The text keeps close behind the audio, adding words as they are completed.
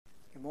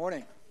Good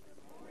morning.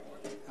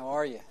 How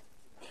are you?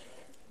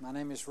 My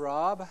name is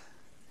Rob.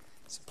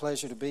 It's a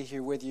pleasure to be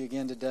here with you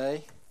again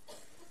today.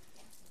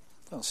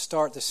 I'm going to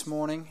start this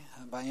morning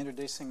by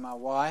introducing my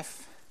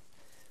wife.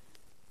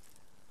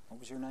 What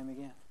was your name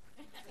again?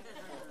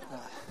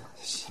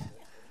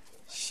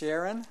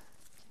 Sharon.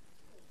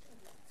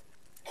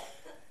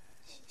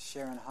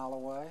 Sharon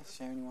Holloway.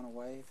 Sharon, you want to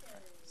wave?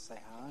 Say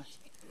hi.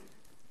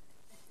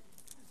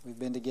 We've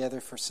been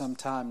together for some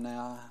time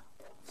now,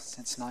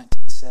 since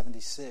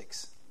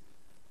 1976.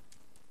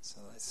 So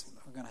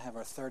we're going to have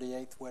our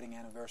 38th wedding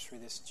anniversary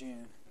this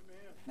June,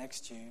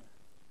 next June.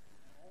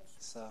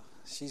 So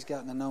she's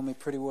gotten to know me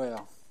pretty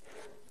well.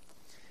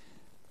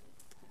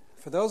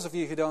 For those of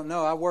you who don't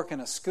know, I work in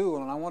a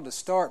school, and I wanted to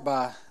start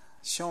by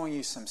showing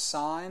you some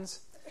signs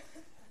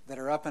that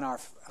are up in our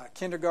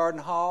kindergarten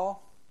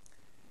hall.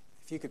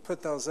 If you could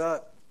put those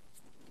up.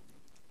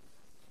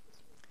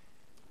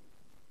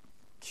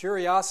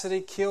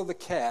 Curiosity killed the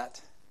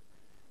cat,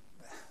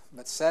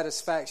 but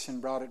satisfaction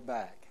brought it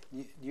back.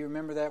 Do you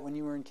remember that when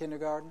you were in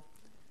kindergarten?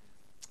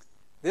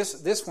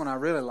 This one I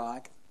really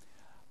like.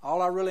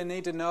 All I really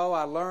need to know,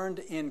 I learned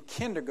in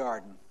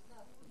kindergarten.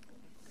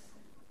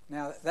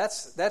 Now,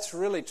 that's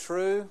really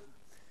true.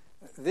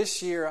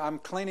 This year, I'm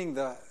cleaning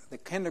the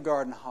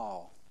kindergarten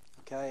hall,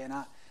 okay? And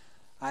I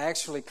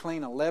actually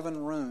clean 11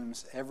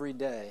 rooms every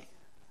day.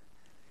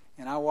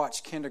 And I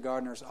watch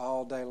kindergartners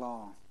all day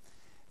long.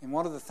 And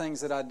one of the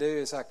things that I do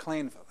is I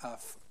clean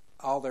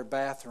all their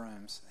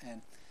bathrooms.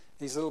 And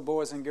these little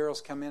boys and girls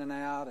come in and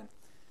out, and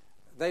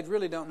they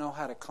really don't know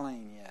how to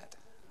clean yet.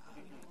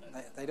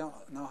 They don't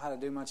know how to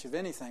do much of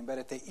anything. But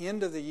at the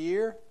end of the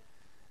year,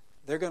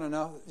 they're going to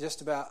know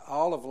just about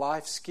all of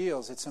life's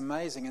skills. It's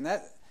amazing.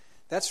 And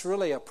that's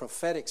really a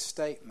prophetic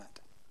statement.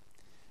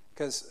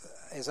 Because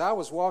as I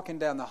was walking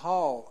down the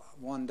hall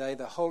one day,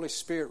 the Holy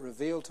Spirit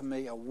revealed to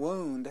me a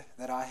wound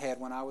that I had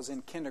when I was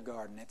in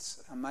kindergarten.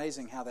 It's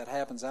amazing how that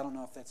happens. I don't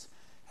know if that's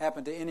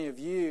happened to any of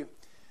you.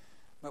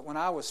 But when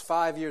I was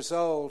 5 years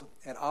old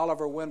at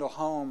Oliver Wendell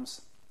Holmes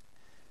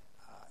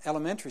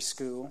Elementary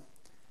School,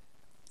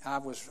 I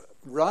was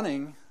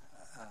running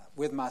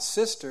with my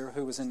sister,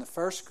 who was in the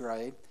first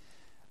grade,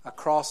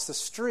 across the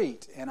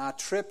street. And I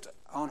tripped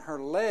on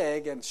her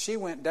leg, and she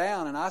went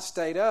down, and I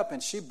stayed up,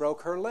 and she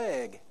broke her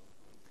leg.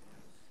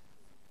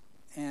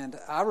 And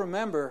I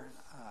remember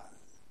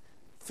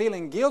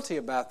feeling guilty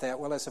about that.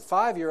 Well, as a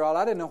 5-year-old,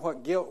 I didn't know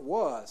what guilt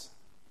was.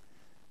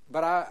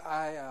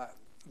 But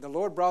the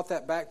Lord brought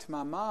that back to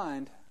my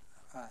mind,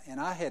 and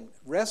I had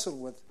wrestled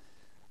with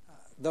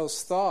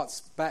those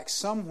thoughts back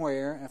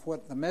somewhere of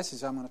what the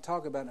message I'm going to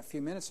talk about in a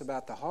few minutes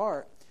about the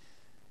heart.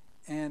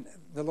 And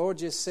the Lord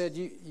just said,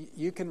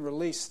 you can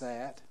release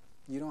that.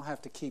 You don't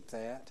have to keep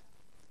that.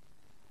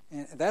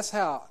 And that's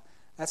how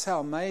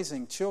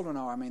amazing children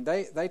are. I mean,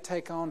 they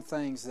take on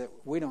things that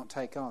we don't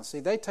take on.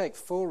 See, they take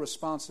full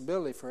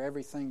responsibility for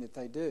everything that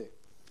they do.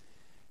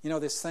 You know,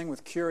 this thing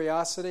with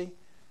curiosity,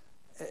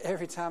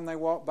 every time they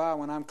walk by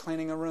when I'm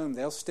cleaning a room,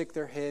 they'll stick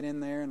their head in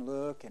there and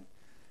look and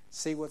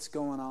see what's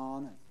going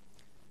on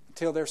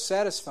until they're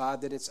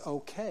satisfied that it's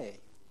okay.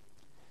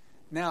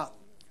 Now,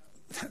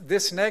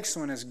 this next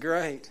one is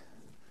great.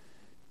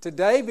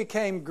 Today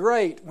became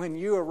great when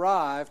you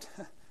arrived.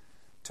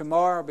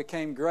 Tomorrow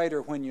became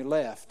greater when you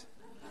left.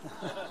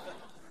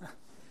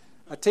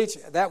 A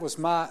teacher, that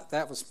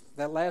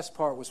last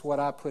part was what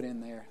I put in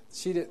there.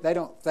 They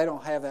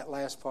don't have that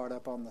last part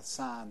up on the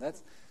sign.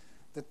 That's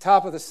the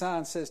top of the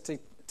sign says,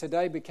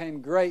 "Today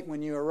became great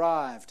when you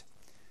arrived."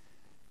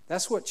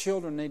 That's what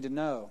children need to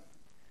know,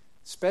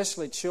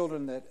 especially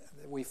children that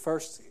we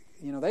first,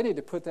 they need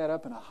to put that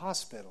up in a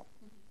hospital,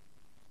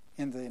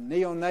 in the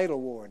neonatal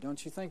ward.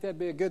 Don't you think that'd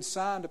be a good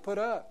sign to put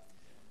up?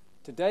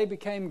 Today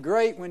became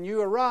great when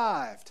you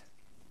arrived.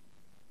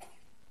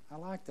 I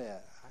like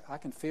that. I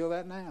can feel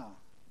that now.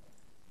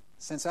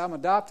 Since I'm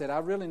adopted, I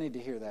really need to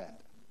hear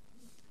that.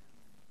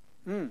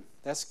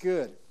 That's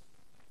good.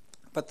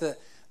 But the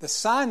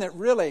sign that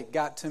really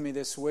got to me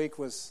this week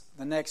was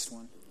the next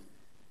one.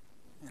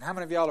 And how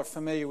many of y'all are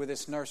familiar with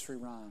this nursery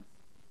rhyme?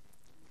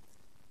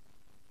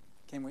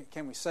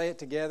 Can we say it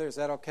together? Is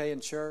that okay in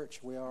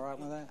church? We all right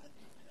with that?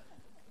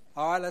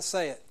 All right, let's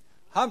say it.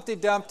 Humpty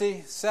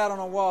Dumpty sat on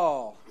a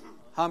wall.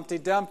 Humpty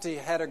Dumpty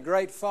had a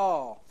great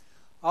fall.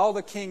 All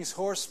the king's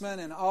horsemen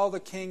and all the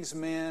king's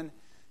men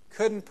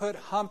couldn't put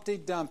Humpty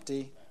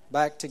Dumpty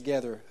back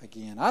together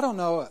again. I don't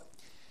know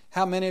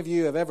how many of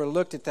you have ever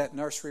looked at that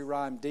nursery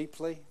rhyme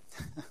deeply.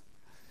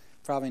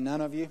 Probably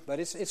none of you, but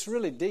it's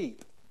really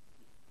deep.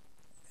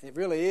 It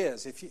really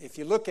is, if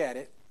you look at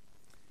it.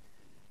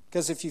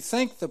 Because if you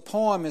think the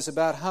poem is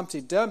about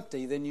Humpty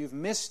Dumpty, then you've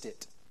missed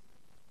it.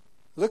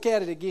 Look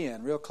at it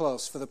again, real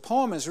close. For the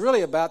poem is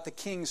really about the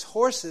king's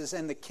horses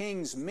and the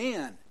king's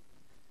men.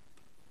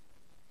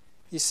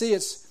 You see,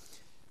 it's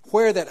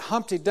where that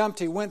Humpty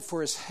Dumpty went for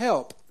his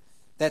help.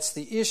 That's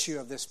the issue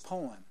of this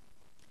poem.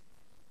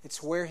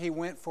 It's where he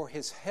went for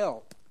his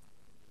help.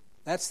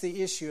 That's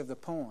the issue of the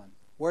poem.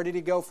 Where did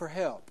he go for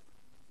help?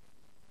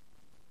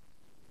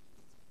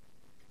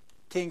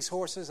 king's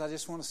horses, I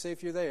just want to see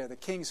if you're there. The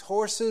king's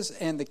horses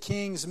and the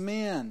king's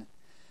men.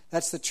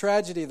 That's the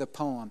tragedy of the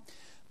poem.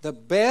 The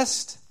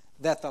best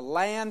that the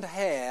land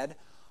had,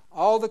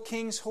 all the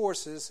king's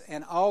horses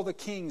and all the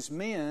king's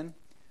men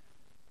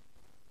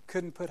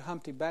couldn't put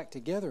Humpty back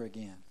together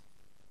again.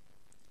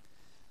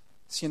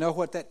 So you know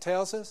what that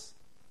tells us?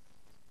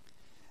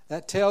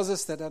 That tells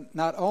us that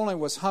not only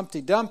was Humpty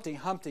Dumpty,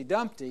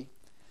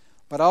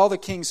 but all the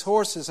king's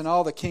horses and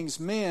all the king's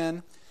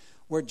men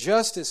were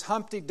just as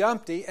Humpty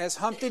Dumpty as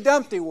Humpty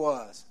Dumpty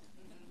was.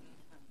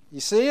 You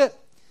see it?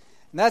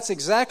 And that's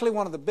exactly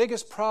one of the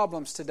biggest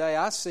problems today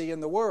I see in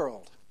the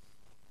world.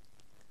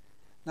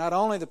 Not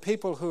only the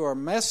people who are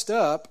messed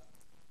up,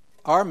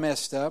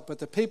 but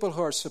the people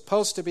who are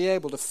supposed to be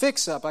able to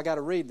fix up, I got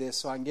to read this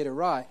so I can get it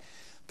right.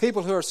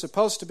 People who are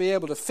supposed to be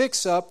able to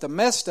fix up the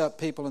messed up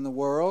people in the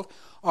world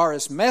are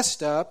as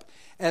messed up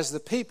as the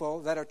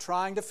people that are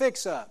trying to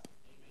fix up.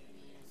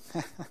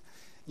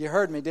 You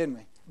heard me,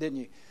 didn't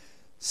you?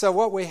 So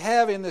what we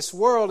have in this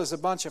world is a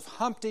bunch of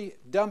Humpty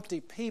Dumpty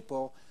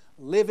people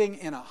living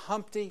in a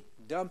Humpty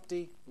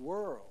Dumpty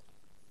world.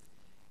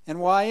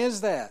 And why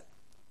is that?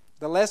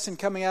 The lesson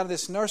coming out of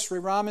this nursery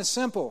rhyme is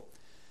simple.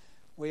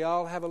 We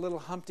all have a little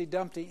Humpty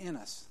Dumpty in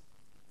us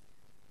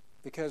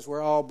because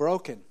we're all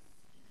broken.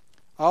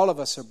 All of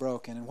us are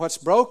broken. And what's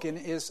broken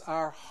is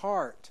our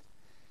heart.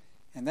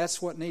 And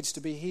that's what needs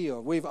to be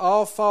healed. We've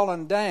all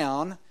fallen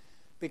down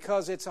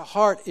because it's a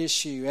heart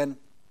issue. And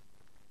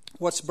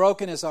what's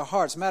broken is our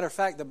heart. As a matter of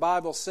fact, the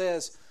Bible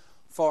says,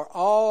 "For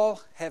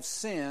all have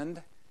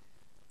sinned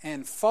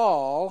and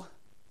fall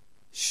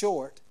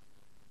short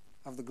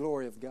of the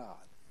glory of God."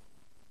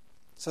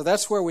 So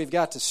that's where we've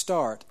got to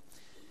start.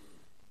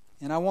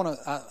 And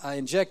I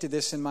injected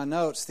this in my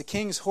notes. The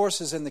king's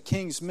horses and the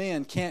king's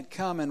men can't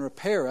come and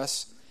repair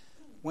us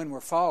when we're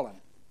fallen.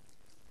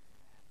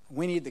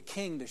 We need the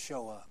king to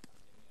show up.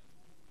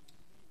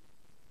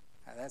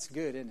 Now, that's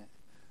good, isn't it?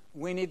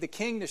 We need the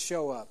king to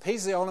show up.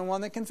 He's the only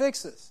one that can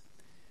fix us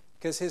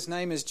because his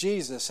name is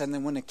Jesus. And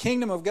then when the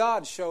kingdom of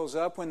God shows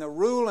up, when the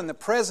rule and the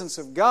presence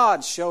of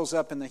God shows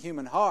up in the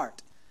human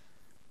heart,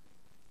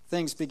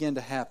 things begin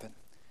to happen.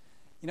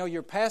 You know,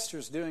 your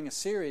pastor's doing a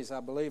series, I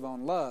believe,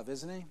 on love,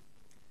 isn't he?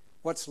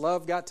 What's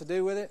love got to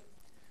do with it?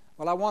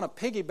 Well, I want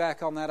to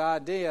piggyback on that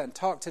idea and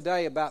talk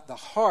today about the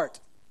heart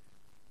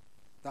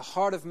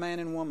of man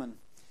and woman.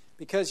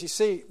 Because you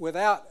see,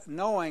 without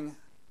knowing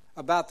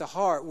about the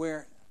heart,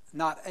 we're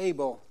not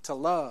able to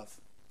love.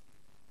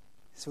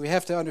 So we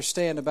have to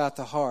understand about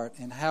the heart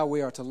and how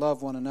we are to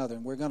love one another.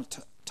 And we're going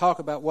to talk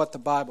about what the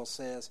Bible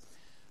says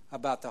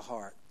about the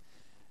heart.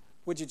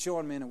 Would you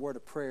join me in a word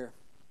of prayer?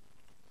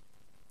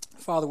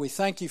 Father, we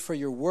thank you for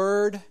your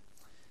word.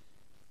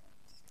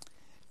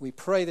 We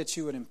pray that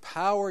you would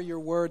empower your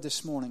word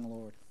this morning,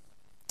 Lord.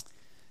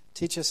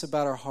 Teach us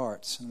about our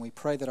hearts, and we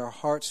pray that our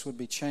hearts would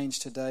be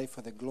changed today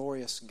for the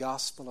glorious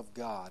gospel of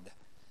God.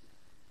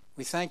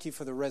 We thank you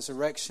for the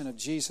resurrection of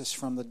Jesus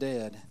from the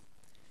dead.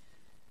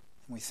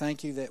 And we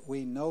thank you that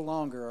we no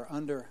longer are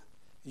under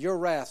your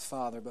wrath,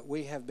 Father, but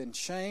we have been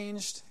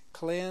changed,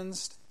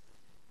 cleansed,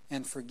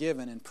 and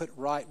forgiven and put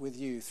right with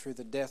you through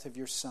the death of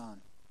your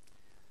Son.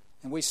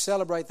 And we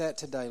celebrate that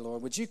today,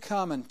 Lord. Would you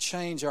come and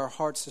change our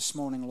hearts this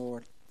morning,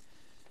 Lord?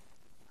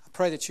 I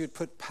pray that you would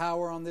put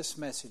power on this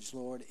message,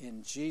 Lord,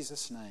 in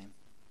Jesus' name.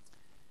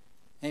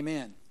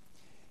 Amen.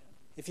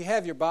 If you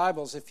have your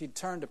Bibles, if you'd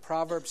turn to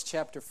Proverbs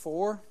chapter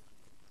 4.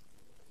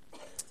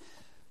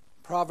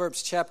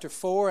 Proverbs chapter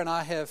 4, and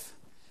I have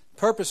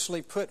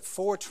purposely put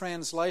 4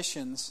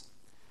 translations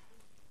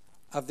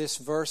of this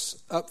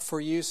verse up for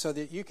you so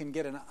that you can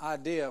get an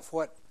idea of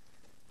what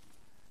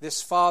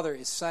this father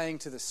is saying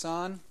to the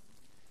son.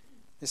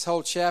 This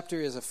whole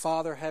chapter is a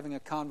father having a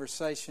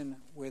conversation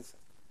with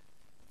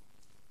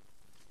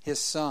his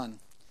son.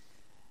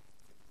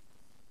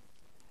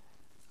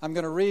 I'm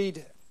going to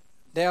read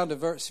down to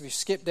verse, if you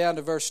skip down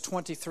to verse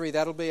 23,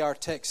 that'll be our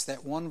text,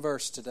 that one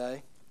verse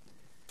today.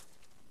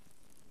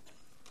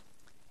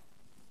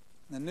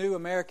 The New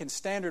American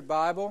Standard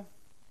Bible.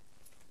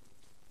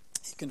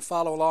 You can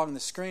follow along on the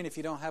screen if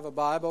you don't have a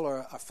Bible,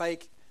 or a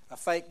fake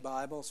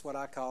Bible is what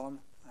I call them,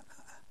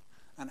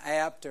 an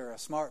app or a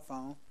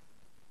smartphone.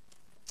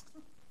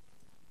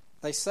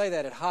 They say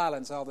that at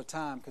Highlands all the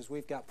time because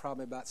we've got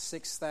probably about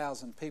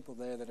 6,000 people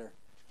there that are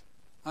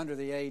under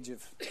the age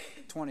of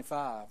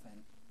 25.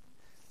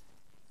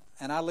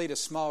 And I lead a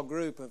small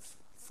group of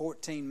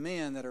 14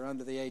 men that are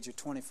under the age of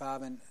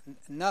 25, and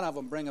none of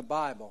them bring a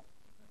Bible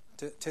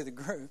to the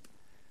group.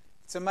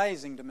 It's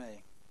amazing to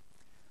me.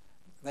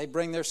 They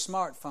bring their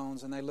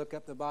smartphones and they look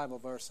up the Bible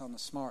verse on the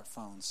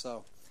smartphone.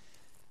 So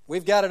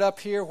we've got it up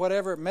here,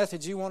 whatever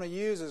method you want to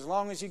use, as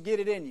long as you get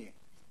it in you.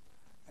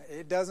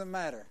 It doesn't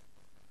matter.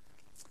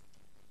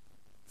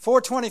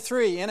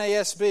 423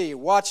 NASB,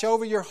 watch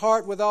over your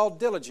heart with all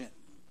diligence,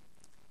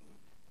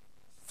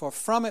 for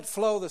from it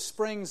flow the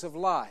springs of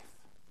life.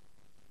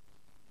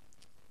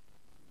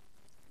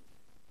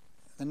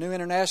 The New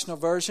International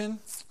Version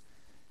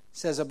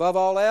says, above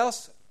all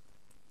else,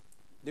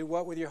 do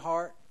what with your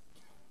heart?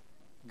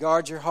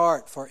 Guard your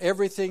heart, for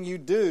everything you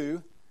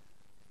do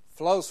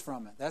flows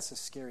from it. That's a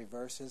scary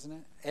verse, isn't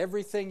it?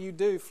 Everything you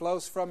do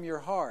flows from your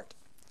heart.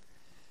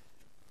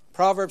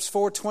 Proverbs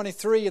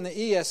 4:23 in the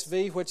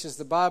ESV, which is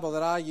the Bible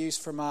that I use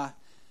for my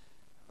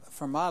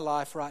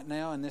life right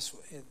now in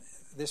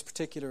this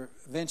particular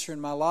venture in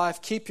my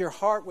life. Keep your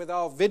heart with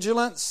all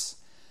vigilance,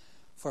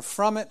 for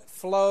from it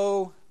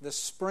flow the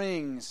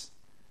springs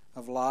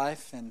of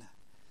life. And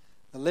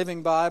the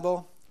Living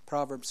Bible,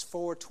 Proverbs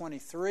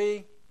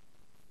 4:23.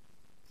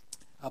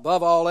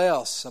 Above all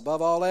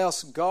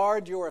else,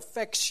 guard your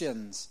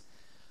affections,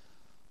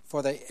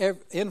 for they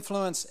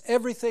influence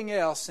everything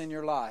else in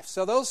your life.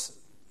 So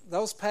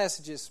those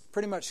passages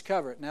pretty much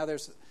cover it. Now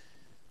there's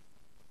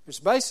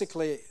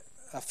basically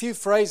a few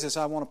phrases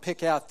I want to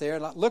pick out there.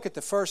 Look at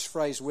the first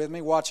phrase with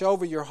me. Watch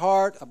over your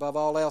heart. Above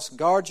all else,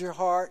 guard your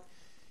heart.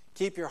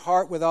 Keep your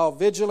heart with all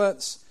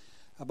vigilance.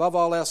 Above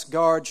all else,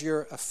 guard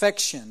your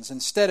affections.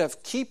 Instead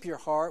of keep your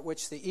heart,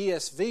 which the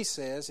ESV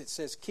says, it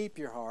says keep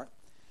your heart.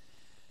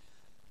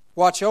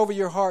 Watch over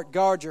your heart,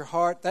 guard your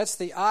heart. That's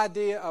the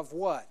idea of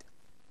what?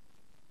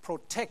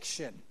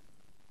 Protection.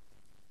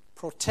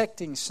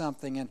 Protecting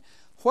something. And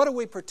what are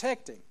we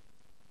protecting?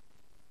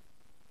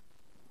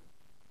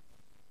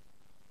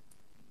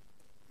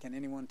 Can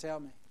anyone tell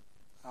me?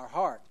 Our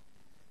heart.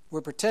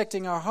 We're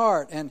protecting our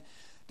heart. And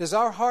does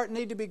our heart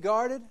need to be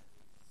guarded?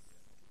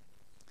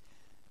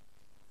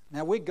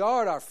 Now, we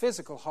guard our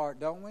physical heart,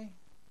 don't we? I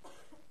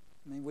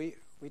mean,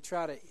 we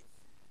try to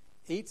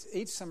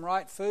eat some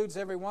right foods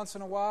every once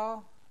in a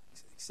while,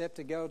 except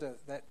to go to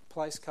that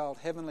place called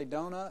Heavenly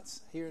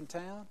Donuts here in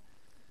town.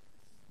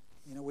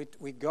 You know,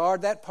 we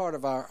guard that part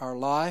of our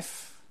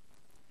life.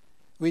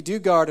 We do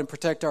guard and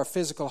protect our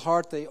physical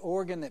heart, the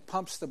organ that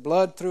pumps the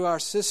blood through our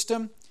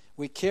system.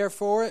 We care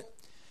for it.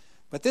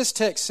 But this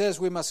text says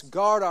we must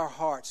guard our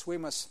hearts. We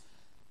must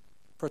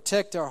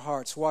protect our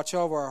hearts, watch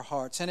over our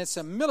hearts. And it's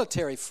a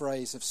military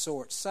phrase of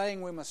sorts,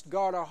 saying we must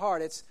guard our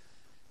heart.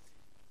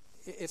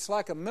 It's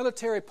like a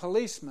military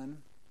policeman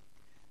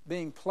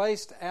being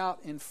placed out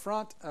in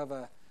front of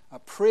a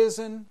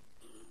prison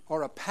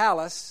or a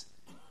palace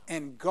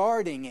and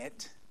guarding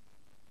it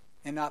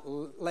and not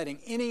letting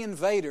any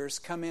invaders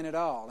come in at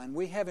all. And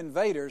we have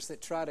invaders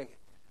that try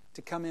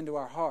to come into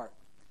our heart,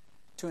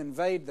 to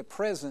invade the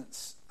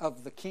presence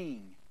of the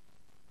King.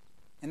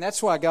 And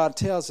that's why God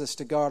tells us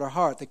to guard our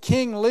heart. The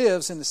King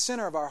lives in the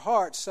center of our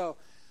heart, so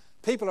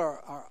people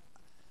are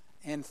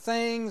and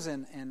things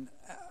and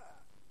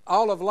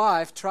all of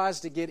life tries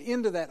to get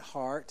into that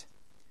heart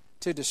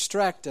to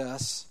distract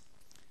us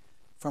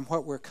from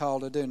what we're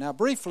called to do. Now,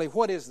 briefly,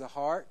 what is the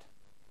heart?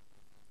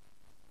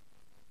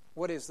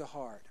 What is the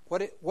heart?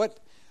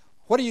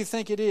 What do you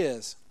think it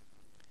is?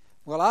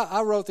 Well,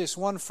 I wrote this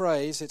one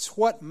phrase. It's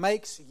what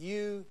makes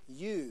you,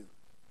 you.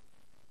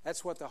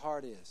 That's what the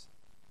heart is.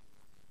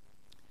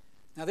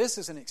 Now, this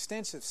is an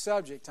extensive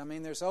subject. I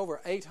mean, there's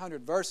over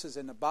 800 verses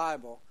in the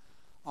Bible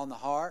on the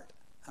heart.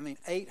 I mean,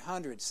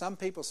 800. Some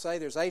people say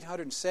there's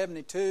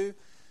 872.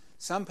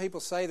 Some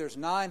people say there's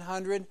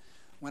 900.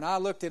 When I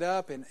looked it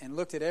up and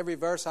looked at every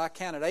verse, I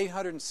counted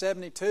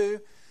 872.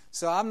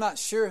 So I'm not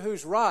sure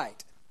who's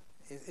right.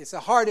 It's a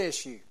heart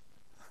issue.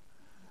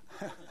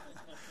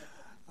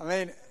 I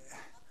mean,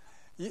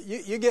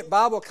 you get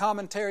Bible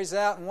commentaries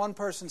out and one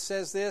person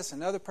says this,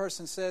 another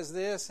person says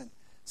this. And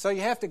so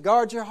you have to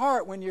guard your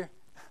heart when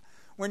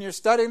you're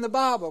studying the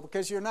Bible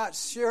because you're not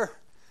sure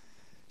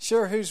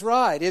who's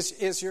right.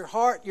 Is your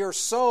heart your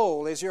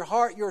soul? Is your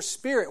heart your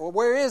spirit? Well,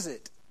 where is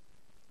it?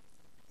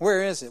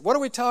 Where is it? What are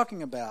we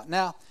talking about?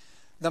 Now,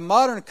 the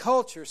modern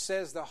culture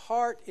says the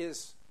heart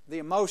is the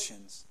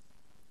emotions.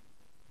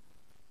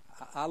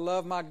 I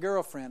love my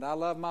girlfriend. I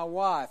love my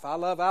wife. I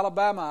love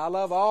Alabama. I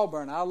love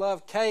Auburn. I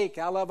love cake.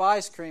 I love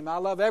ice cream. I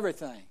love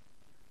everything.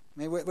 I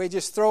mean, we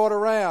just throw it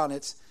around.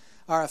 It's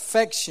our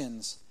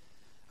affections,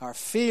 our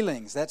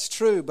feelings. That's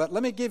true. But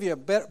let me give you a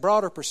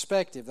broader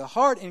perspective. The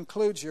heart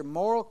includes your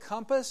moral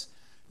compass,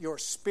 your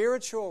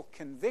spiritual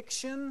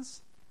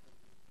convictions,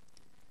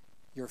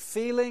 your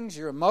feelings,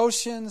 your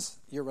emotions,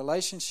 your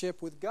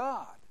relationship with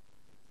God.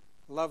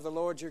 Love the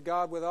Lord your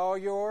God with all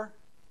your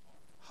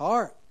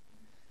heart.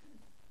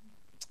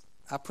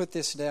 I put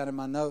this down in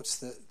my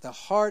notes. The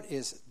heart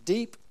is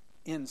deep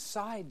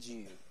inside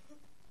you.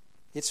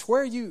 It's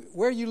where you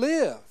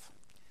live.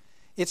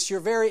 It's your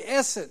very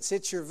essence.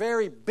 It's your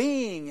very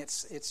being.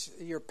 It's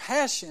your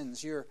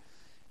passions, your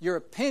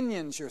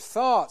opinions, your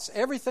thoughts.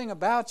 Everything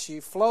about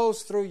you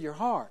flows through your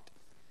heart.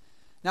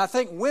 Now, I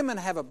think women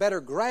have a better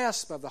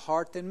grasp of the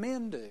heart than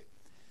men do.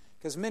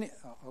 Because many...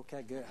 Oh,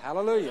 okay, good.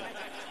 Hallelujah.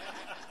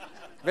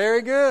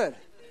 Very good.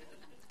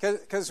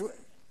 Because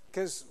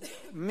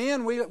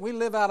men, we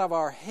live out of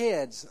our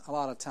heads a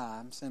lot of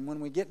times. And when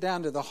we get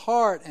down to the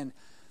heart, and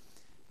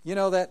you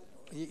know that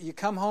you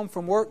come home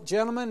from work,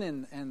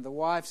 gentlemen, and the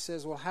wife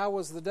says, well, how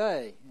was the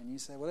day? And you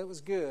say, well, it was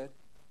good.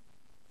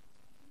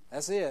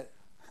 That's it.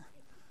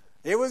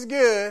 It was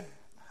good.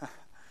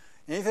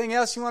 Anything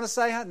else you want to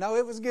say? No,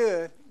 it was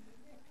good.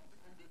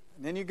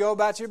 And then you go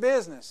about your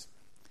business.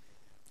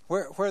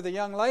 Where the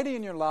young lady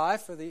in your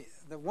life or the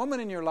the woman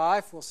in your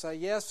life will say,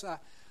 yes,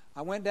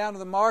 I went down to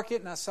the market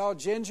and I saw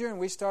Ginger and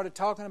we started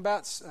talking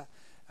about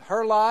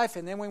her life,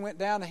 and then we went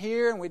down to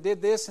here and we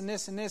did this and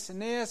this and this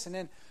and this, and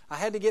then I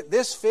had to get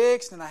this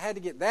fixed and I had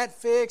to get that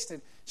fixed,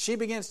 and she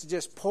begins to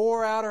just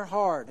pour out her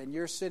heart, and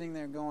you're sitting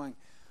there going,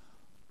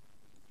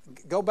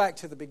 go back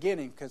to the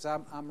beginning, because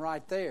I'm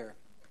right there.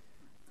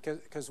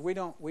 Because we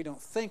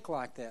don't think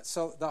like that.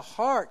 So the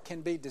heart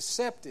can be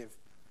deceptive.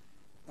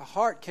 The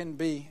heart can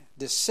be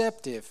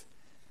deceptive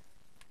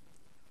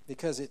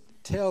because it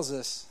tells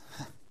us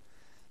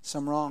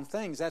some wrong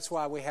things. That's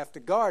why we have to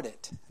guard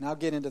it. And I'll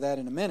get into that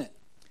in a minute.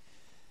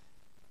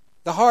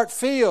 The heart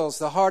feels,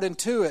 the heart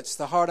intuits,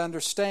 the heart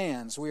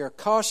understands. We are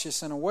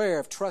cautious and aware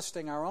of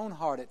trusting our own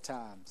heart at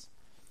times.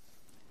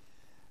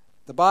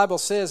 The Bible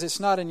says, it's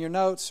not in your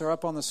notes or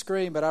up on the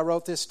screen, but I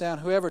wrote this down.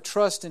 Whoever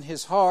trusts in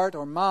his heart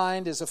or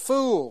mind is a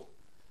fool,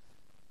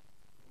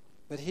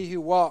 but he who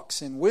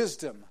walks in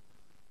wisdom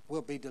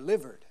will be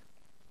delivered.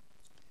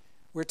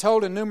 We're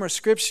told in numerous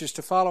scriptures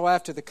to follow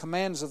after the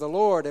commands of the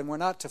Lord, and we're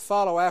not to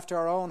follow after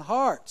our own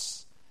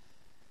hearts.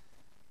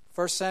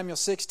 1 Samuel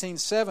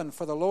 16:7,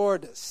 for the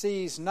Lord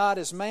sees not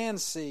as man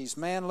sees.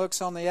 Man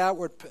looks on the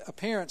outward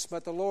appearance,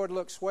 but the Lord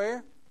looks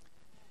where?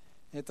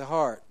 At the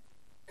heart.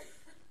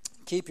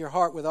 Keep your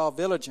heart with all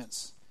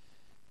diligence.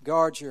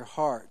 Guard your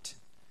heart,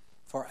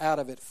 for out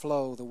of it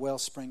flow the well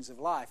springs of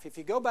life. If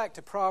you go back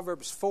to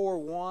Proverbs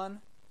 4:1,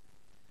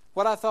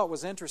 what I thought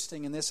was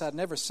interesting in this, I'd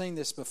never seen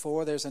this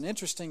before. There's an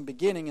interesting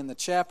beginning in the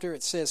chapter.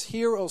 It says,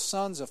 hear, O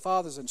sons, a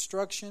father's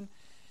instruction,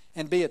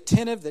 and be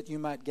attentive that you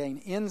might gain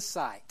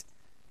insight.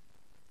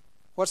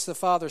 What's the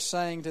father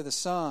saying to the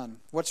son?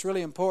 What's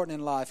really important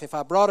in life? If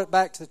I brought it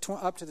back to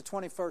up to the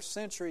 21st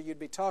century, you'd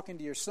be talking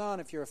to your son,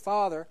 if you're a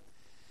father.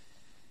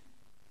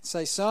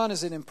 Say, son,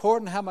 is it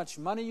important how much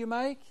money you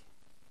make?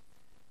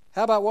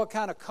 How about what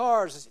kind of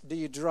cars do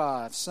you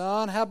drive?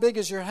 Son, how big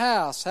is your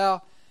house?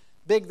 How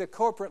big the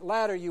corporate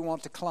ladder you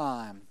want to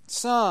climb?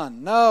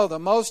 Son, no, the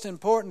most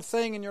important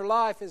thing in your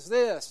life is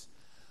this.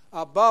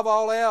 Above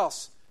all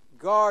else,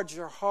 guard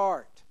your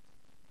heart,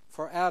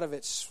 for out of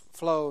it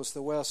flows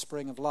the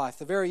wellspring of life.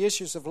 The very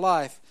issues of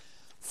life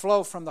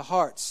flow from the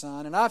heart,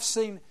 son. And I've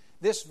seen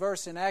this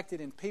verse enacted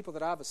in people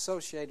that I've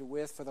associated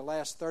with for the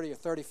last 30 or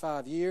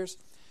 35 years.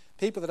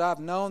 People that I've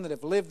known that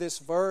have lived this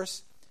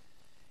verse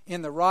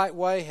in the right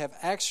way have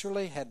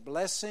actually had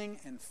blessing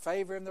and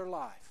favor in their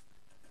life.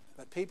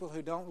 But people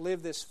who don't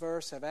live this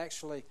verse have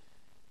actually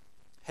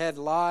had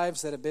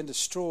lives that have been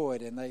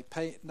destroyed, and they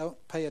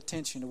don't pay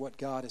attention to what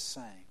God is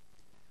saying.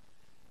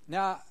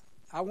 Now,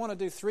 I want to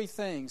do three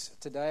things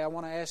today. I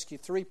want to ask you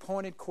three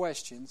pointed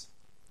questions,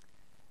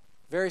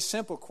 very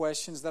simple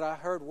questions that I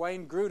heard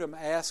Wayne Grudem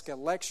ask a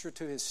lecture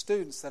to his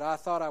students that I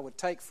thought I would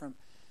take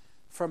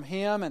from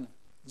him and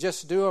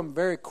just do them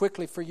very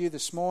quickly for you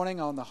this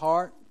morning on the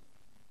heart.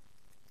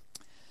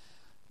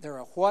 They're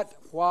a what,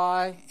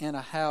 why, and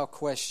a how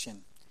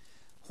question.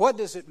 What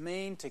does it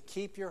mean to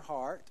keep your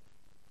heart?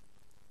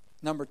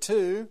 Number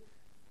two,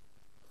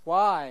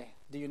 why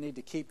do you need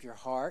to keep your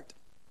heart?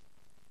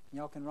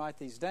 Y'all can write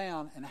these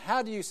down. And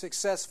how do you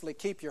successfully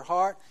keep your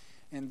heart?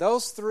 And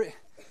those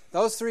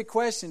three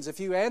questions, if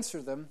you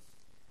answer them,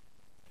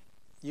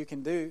 you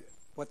can do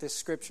what this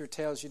Scripture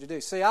tells you to do.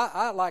 See,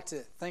 I like to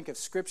think of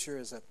Scripture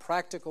as a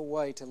practical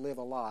way to live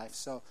a life.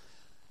 So,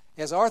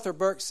 as Arthur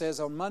Burke says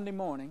on Monday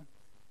morning,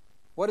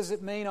 what does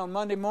it mean on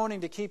Monday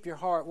morning to keep your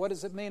heart? What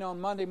does it mean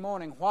on Monday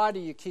morning? Why do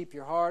you keep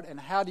your heart? And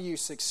how do you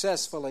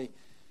successfully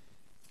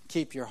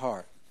keep your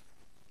heart?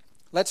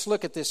 Let's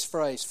look at this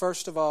phrase.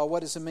 First of all,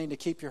 what does it mean to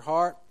keep your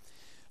heart?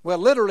 Well,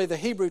 literally, the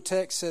Hebrew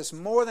text says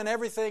more than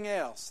everything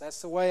else.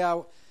 That's the way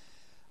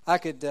I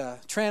could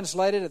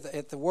translate it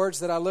at the words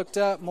that I looked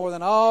up. More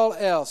than all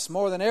else,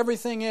 more than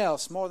everything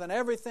else, more than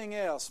everything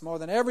else, more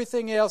than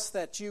everything else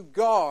that you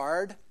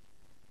guard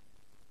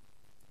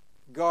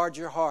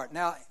your heart.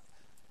 Now,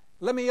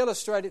 let me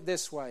illustrate it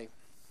this way.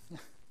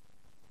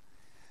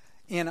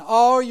 In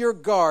all your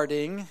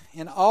guarding,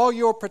 in all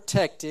your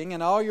protecting,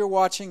 in all your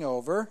watching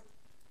over,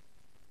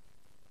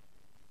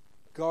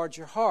 guard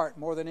your heart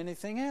more than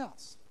anything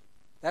else.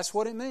 That's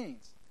what it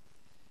means.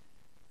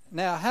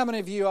 Now, how many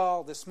of you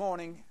all this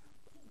morning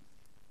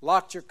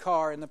locked your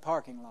car in the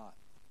parking lot?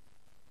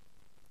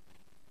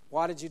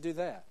 Why did you do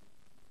that?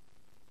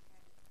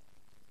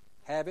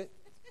 Habit?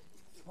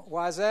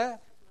 Why is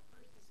that?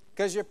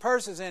 Because your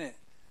purse is in it.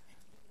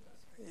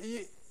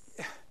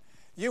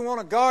 You want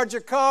to guard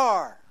your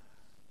car.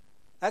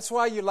 That's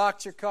why you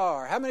locked your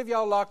car. How many of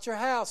y'all locked your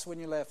house when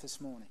you left this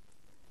morning?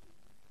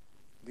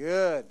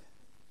 Good.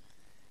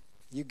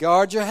 You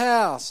guard your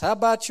house. How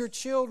about your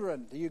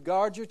children? Do you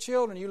guard your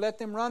children? You let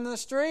them run the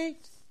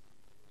street?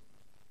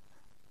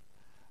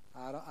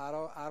 I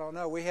don't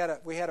know. We had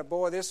a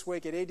boy this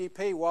week at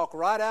EDP walk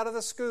right out of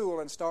the school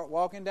and start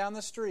walking down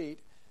the street,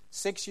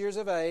 6 years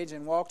of age,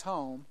 and walked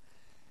home.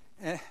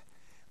 And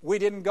we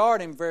didn't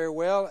guard him very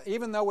well,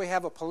 even though we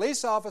have a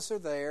police officer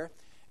there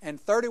and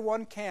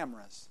 31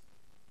 cameras.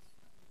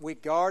 We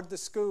guard the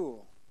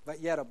school, but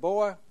yet a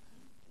boy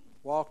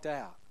walked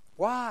out.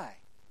 Why?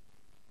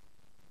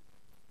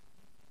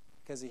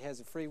 Because he has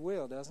a free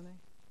will, doesn't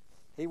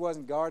he? He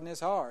wasn't guarding his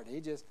heart.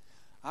 He just,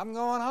 I'm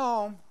going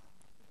home.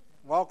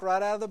 Walk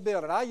right out of the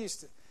building.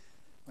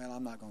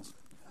 I'm not going to.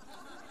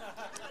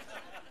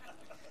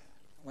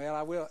 Well,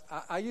 I will.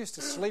 I used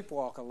to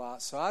sleepwalk a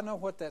lot, so I know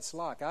what that's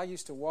like. I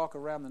used to walk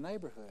around the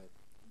neighborhood,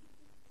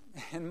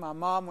 and my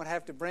mom would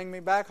have to bring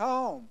me back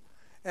home,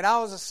 and I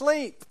was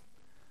asleep.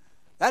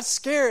 That's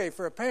scary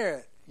for a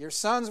parent. Your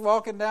son's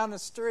walking down the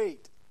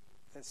street.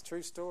 That's a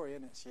true story,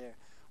 isn't it? Yeah.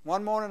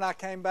 One morning I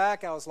came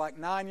back. I was like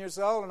 9 years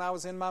old, and I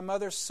was in my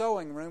mother's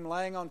sewing room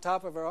laying on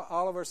top of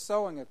all of her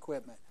sewing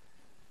equipment.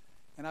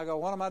 And I go,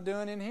 what am I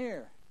doing in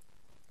here?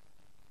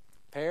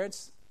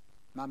 Parents,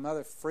 my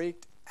mother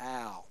freaked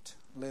out,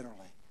 literally.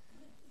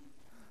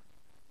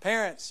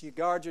 Parents, you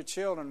guard your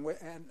children.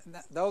 And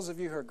those of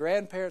you who are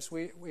grandparents,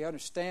 we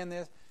understand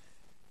this.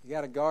 You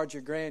got to guard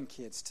your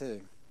grandkids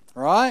too.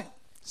 All right?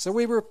 So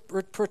we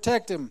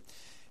protect them.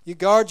 You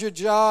guard your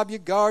job, you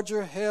guard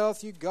your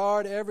health, you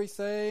guard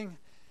everything.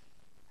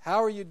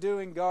 How are you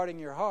doing guarding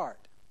your heart?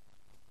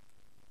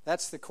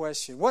 That's the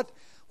question. What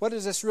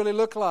does this really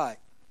look like?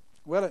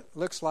 Well, it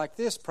looks like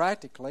this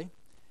practically.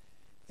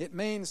 It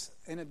means,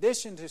 in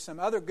addition to some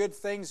other good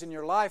things in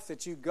your life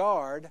that you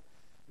guard,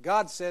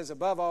 God says,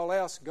 above all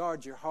else,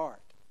 guard your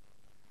heart.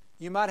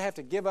 You might have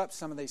to give up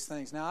some of these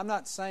things. Now, I'm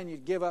not saying you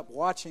give up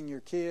watching your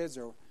kids,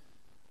 or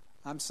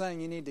I'm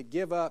saying you need to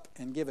give up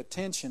and give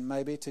attention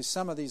maybe to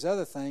some of these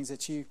other things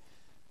that you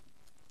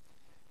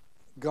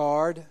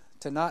guard,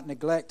 to not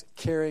neglect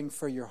caring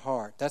for your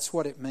heart. That's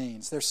what it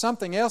means. There's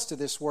something else to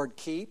this word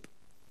keep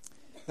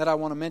that I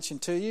want to mention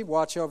to you.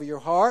 Watch over your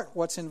heart.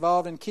 What's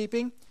involved in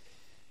keeping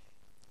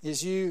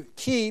is you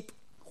keep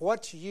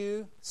what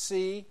you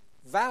see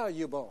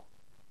valuable.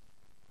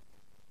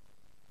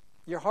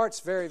 Your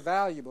heart's very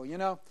valuable. You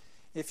know,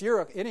 if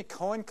you're any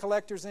coin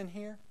collectors in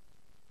here,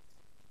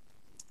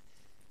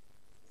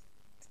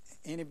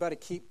 anybody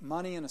keep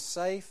money in a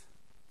safe?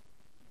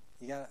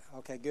 You got,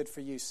 okay, good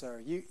for you,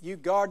 sir. You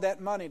guard that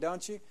money,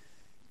 don't you?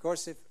 Of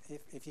course,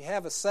 if you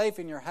have a safe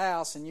in your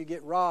house and you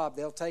get robbed,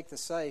 they'll take the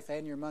safe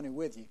and your money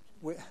with you.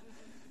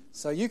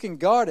 So you can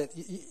guard it.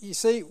 You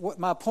see, what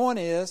my point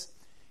is,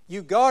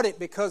 you guard it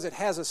because it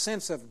has a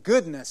sense of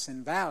goodness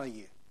and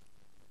value.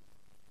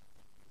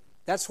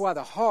 That's why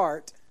the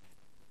heart,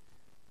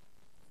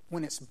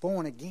 when it's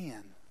born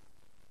again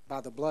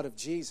by the blood of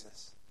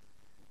Jesus,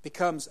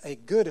 becomes a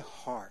good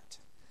heart.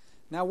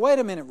 Now, wait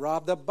a minute,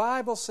 Rob. The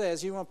Bible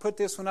says, you want to put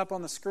this one up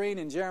on the screen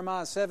in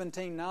Jeremiah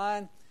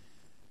 17:9,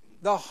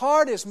 the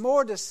heart is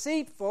more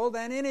deceitful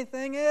than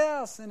anything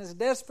else and is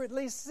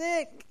desperately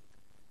sick.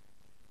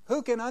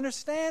 Who can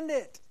understand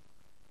it?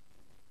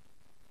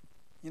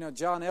 You know,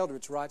 John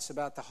Eldredge writes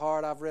about the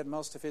heart. I've read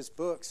most of his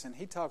books, and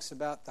he talks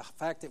about the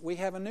fact that we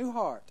have a new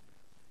heart.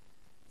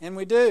 And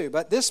we do.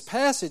 But this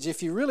passage,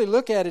 if you really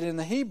look at it in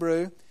the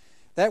Hebrew,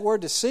 that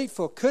word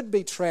deceitful could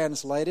be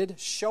translated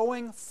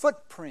showing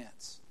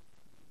footprints.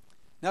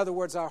 In other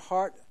words, our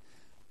heart,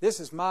 this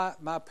is my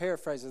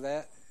paraphrase of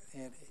that,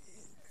 and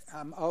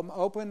I'm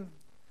open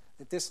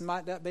that this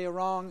might be a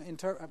wrong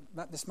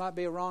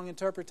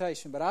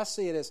interpretation, but I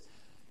see it as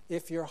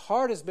if your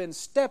heart has been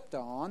stepped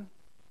on,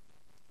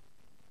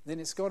 then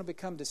it's going to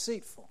become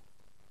deceitful.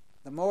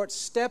 The more it's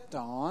stepped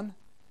on,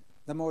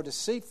 the more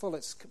deceitful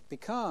it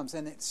becomes.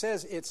 And it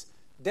says it's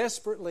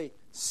desperately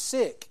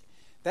sick.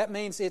 That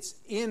means it's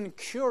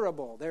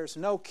incurable. There's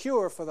no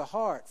cure for the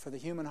heart, for the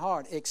human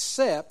heart,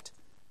 except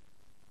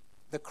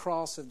the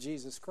cross of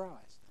Jesus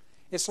Christ.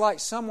 It's like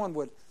someone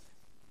would,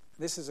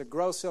 this is a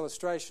gross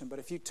illustration, but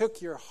if you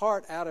took your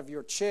heart out of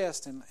your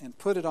chest and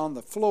put it on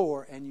the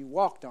floor and you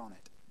walked on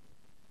it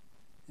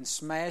and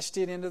smashed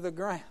it into the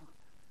ground,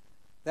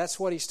 that's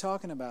what he's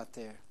talking about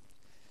there.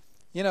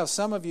 You know,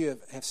 some of you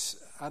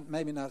have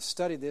maybe not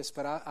studied this,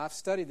 but I've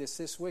studied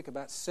this week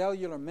about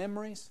cellular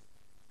memories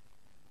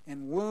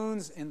and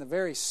wounds in the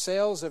very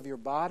cells of your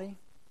body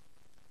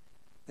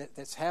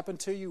that's happened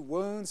to you,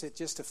 wounds. It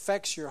just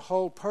affects your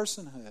whole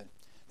personhood.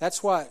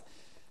 That's why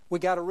we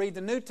got to read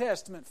the New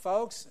Testament,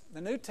 folks.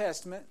 The New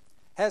Testament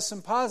has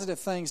some positive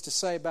things to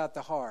say about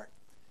the heart.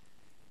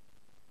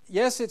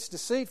 Yes, it's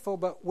deceitful,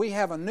 but we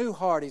have a new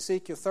heart,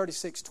 Ezekiel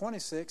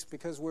 36:26,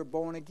 because we're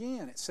born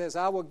again. It says,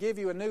 I will give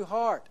you a new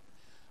heart.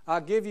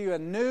 I'll give you a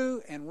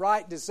new and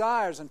right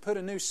desires and put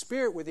a new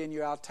spirit within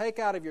you. I'll take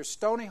out of your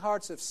stony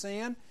hearts of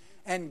sin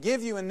and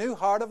give you a new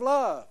heart of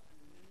love.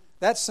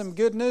 That's some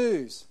good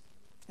news.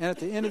 And at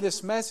the end of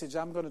this message,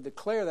 I'm going to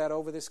declare that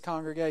over this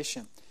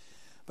congregation.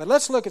 But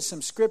let's look at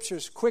some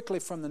scriptures quickly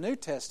from the New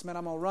Testament.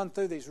 I'm going to run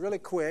through these really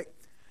quick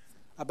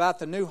about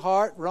the new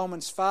heart.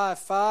 Romans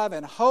 5:5,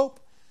 and hope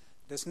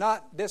does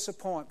not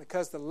disappoint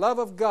because the love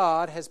of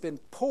God has been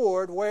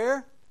poured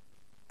where?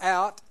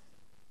 Out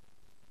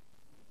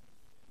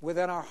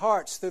within our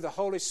hearts through the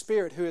Holy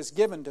Spirit who is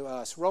given to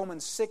us.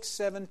 Romans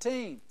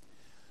 6:17.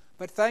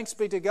 But thanks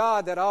be to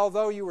God that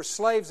although you were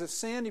slaves of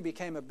sin, you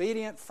became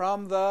obedient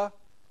from the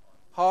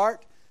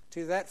heart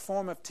to that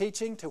form of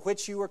teaching to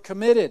which you were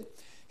committed.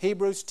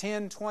 Hebrews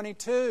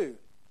 10:22.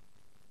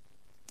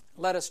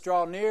 Let us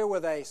draw near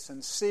with a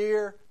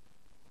sincere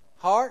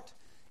heart,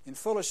 in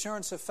full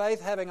assurance of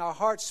faith, having our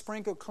hearts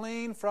sprinkled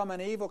clean from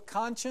an evil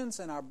conscience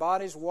and our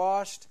bodies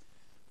washed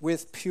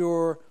with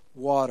pure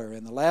water.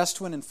 And the last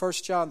one in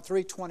 1 John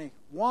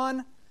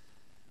 3:21,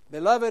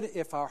 beloved,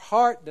 if our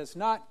heart does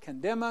not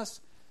condemn us,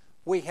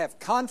 we have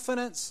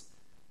confidence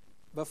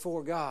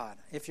before God.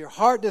 If your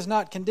heart does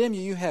not condemn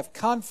you, you have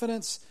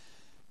confidence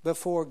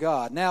before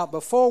God. Now,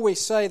 before we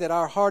say that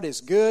our heart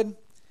is good,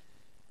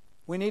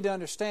 we need to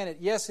understand it.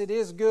 Yes, it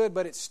is good,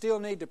 but it still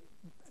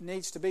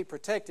needs to be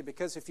protected,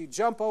 because if you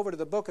jump over to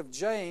the book of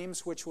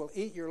James, which will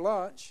eat your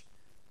lunch,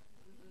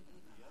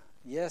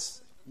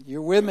 yes,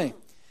 you're with me.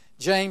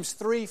 James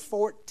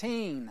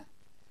 3:14.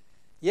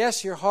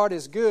 Yes, your heart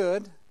is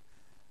good,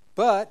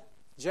 but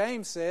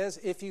James says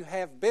if you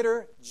have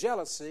bitter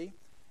jealousy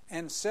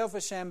and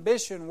selfish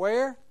ambition,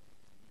 where?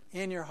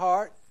 In your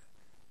heart,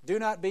 do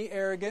not be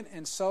arrogant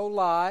and so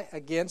lie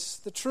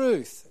against the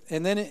truth.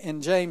 And then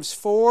in James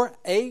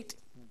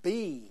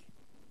 4:8b,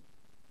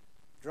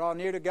 draw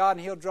near to God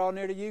and He'll draw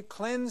near to you.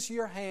 Cleanse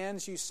your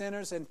hands, you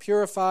sinners, and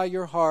purify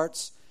your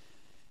hearts,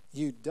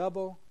 you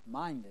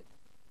double-minded.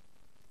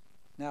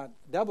 Now,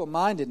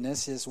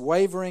 double-mindedness is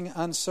wavering,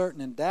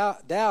 uncertain, and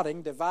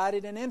doubting,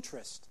 divided in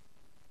interest.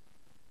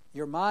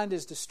 Your mind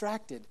is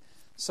distracted,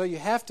 so you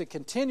have to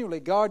continually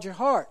guard your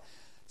heart.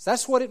 So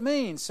that's what it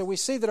means. So we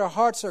see that our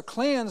hearts are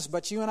cleansed,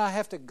 but you and I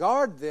have to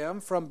guard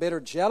them from bitter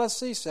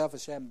jealousy,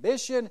 selfish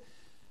ambition,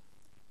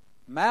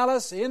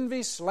 malice,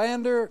 envy,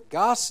 slander,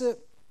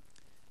 gossip.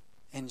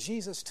 And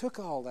Jesus took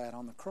all that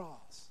on the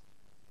cross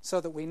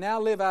so that we now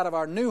live out of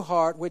our new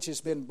heart, which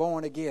has been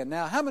born again.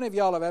 Now, how many of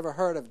y'all have ever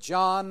heard of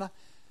John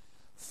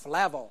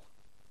Flavel?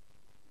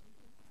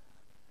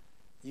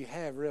 You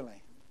have,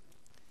 really.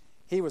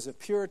 He was a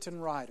Puritan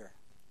writer.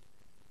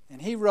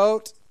 And he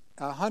wrote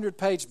a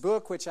 100-page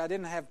book, which I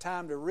didn't have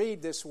time to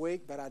read this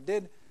week, but I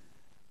did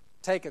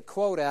take a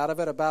quote out of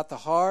it about the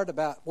heart,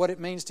 about what it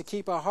means to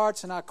keep our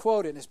hearts, and I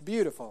quote it, and it's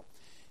beautiful.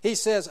 He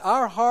says,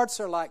 our hearts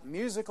are like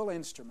musical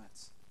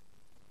instruments.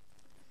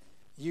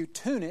 You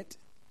tune it,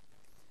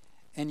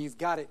 and you've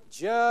got it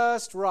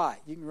just right.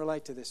 You can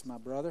relate to this, my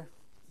brother.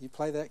 You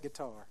play that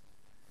guitar.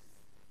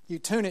 You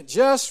tune it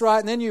just right,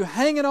 and then you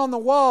hang it on the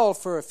wall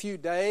for a few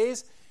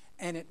days,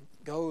 and it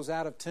goes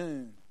out of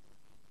tune.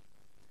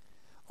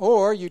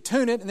 Or you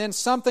tune it, and then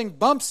something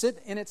bumps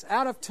it, and it's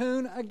out of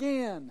tune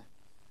again.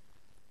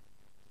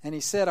 And he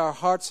said our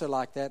hearts are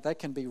like that. They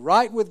can be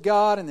right with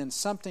God, and then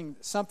something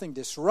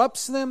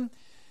disrupts them,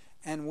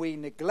 and we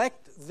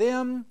neglect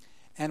them,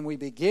 and we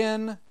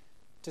begin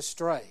to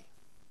stray.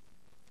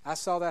 I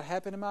saw that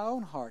happen in my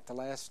own heart the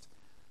last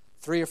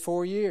 3 or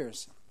 4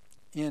 years.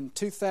 In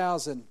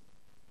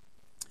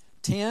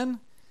 2010,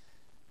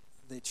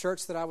 the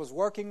church that I was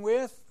working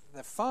with,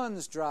 the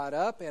funds dried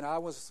up, and I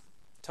was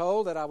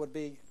told that I would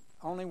be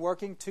only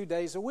working 2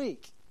 days a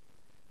week,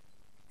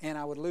 and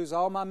I would lose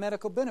all my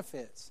medical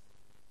benefits.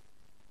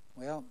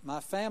 Well, my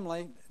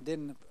family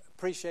didn't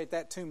appreciate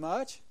that too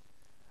much.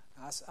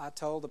 I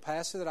told the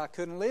pastor that I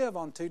couldn't live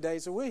on 2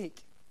 days a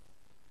week,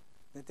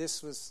 that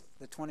this was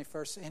the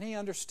 21st, and he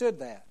understood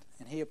that,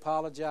 and he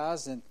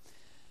apologized, and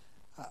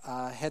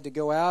I had to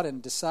go out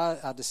and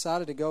I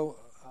decided to go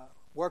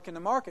work in the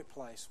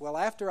marketplace. Well,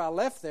 after I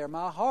left there,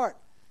 my heart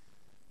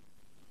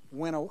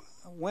went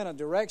a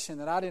direction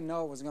that I didn't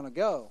know it was going to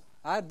go.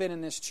 I had been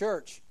in this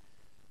church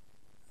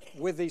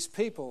with these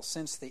people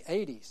since the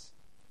 80s.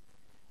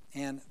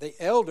 And the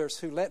elders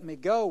who let me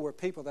go were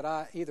people that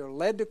I either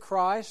led to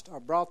Christ or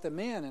brought them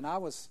in. And I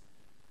was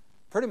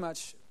pretty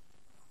much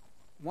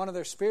one of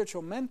their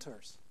spiritual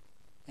mentors.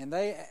 And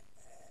they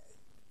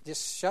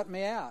just shut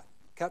me out,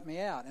 cut me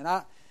out. And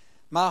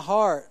my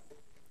heart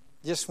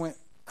just went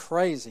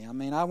crazy. I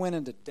mean, I went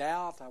into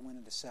doubt. I went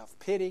into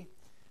self-pity.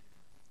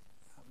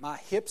 My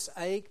hips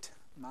ached.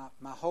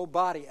 My whole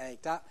body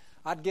ached.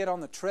 I'd get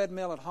on the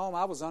treadmill at home.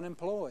 I was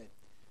unemployed.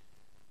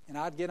 And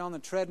I'd get on the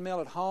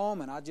treadmill at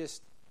home, and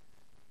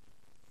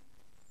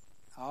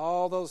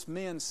all those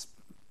men's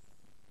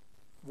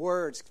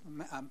words,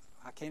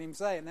 I can't even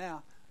say it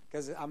now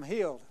because I'm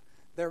healed.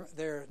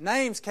 Their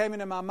names came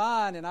into my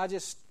mind, and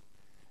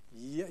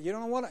you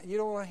don't want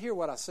to hear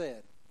what I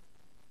said.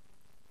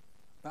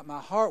 But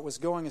my heart was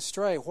going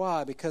astray.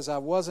 Why? Because I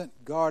wasn't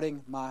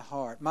guarding my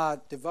heart. My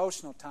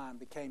devotional time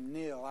became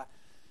nil.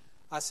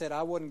 I said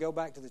I wouldn't go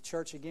back to the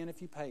church again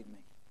if you paid me.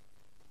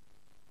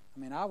 I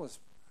mean,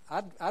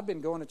 I'd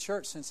been going to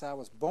church since I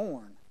was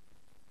born.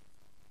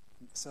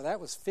 So that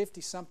was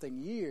 50-something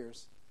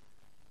years.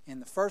 And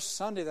the first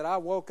Sunday that I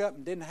woke up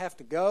and didn't have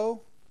to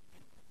go,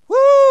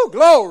 woo,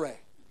 glory!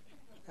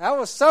 That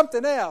was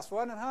something else,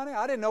 wasn't it, honey?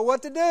 I didn't know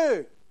what to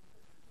do.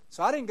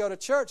 So I didn't go to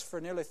church for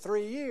nearly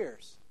 3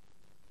 years.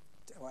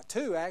 Well,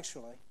 2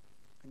 actually.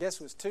 I guess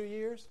it was 2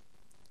 years.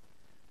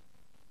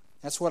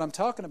 That's what I'm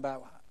talking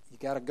about. You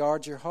got to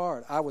guard your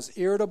heart. I was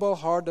irritable,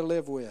 hard to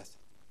live with.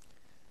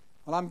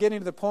 Well, I'm getting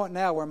to the point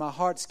now where my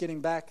heart's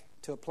getting back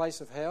to a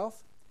place of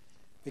health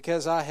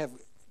because I have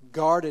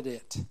guarded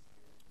it,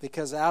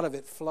 because out of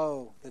it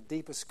flow the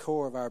deepest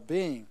core of our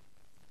being.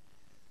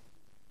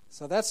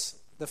 So that's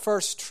the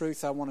first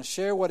truth I want to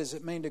share. What does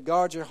it mean to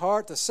guard your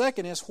heart? The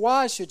second is,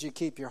 why should you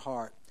keep your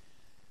heart?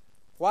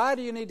 Why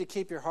do you need to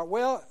keep your heart?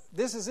 Well,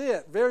 this is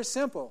it. Very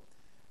simple.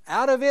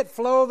 Out of it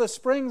flow the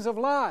springs of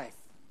life.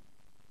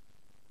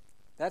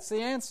 That's the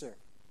answer.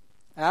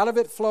 Out of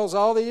it flows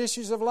all the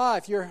issues of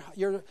life. Your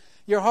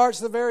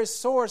heart's the very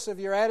source of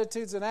your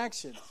attitudes and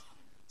actions.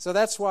 So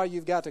that's why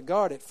you've got to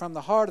guard it. From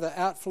the heart of the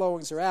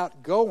outflowings or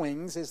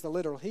outgoings is the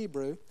literal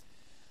Hebrew.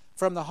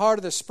 From the heart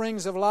of the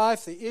springs of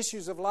life, the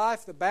issues of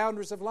life, the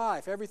boundaries of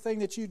life, everything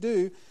that you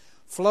do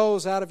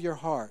flows out of your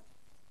heart.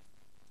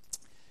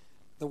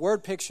 The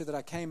word picture that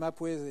I came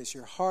up with is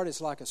your heart is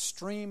like a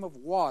stream of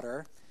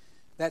water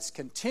that's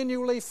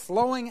continually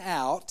flowing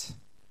out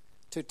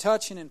to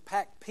touch and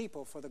impact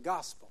people for the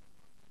gospel.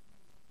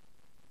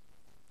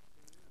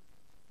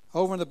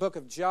 Over in the book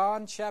of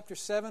John, chapter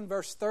 7,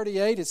 verse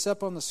 38, it's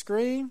up on the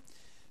screen.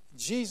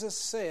 Jesus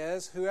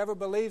says, whoever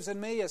believes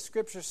in me, as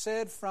Scripture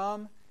said,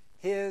 from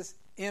his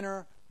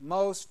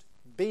innermost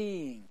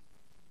being.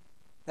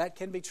 That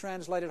can be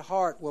translated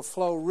heart, will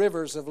flow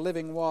rivers of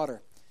living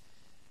water.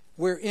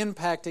 We're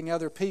impacting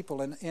other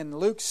people. And in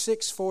Luke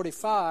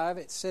 6:45,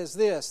 it says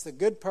this, the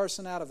good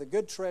person out of the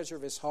good treasure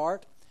of his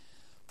heart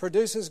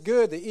produces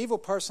good. The evil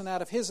person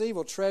out of his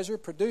evil treasure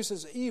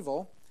produces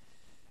evil.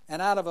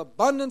 And out of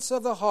abundance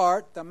of the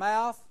heart, the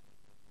mouth.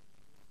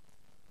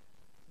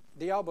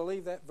 Do y'all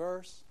believe that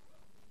verse?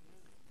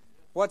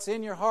 What's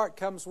in your heart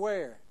comes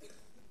where?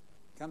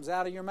 Comes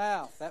out of your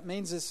mouth. That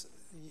means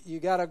you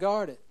got to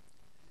guard it.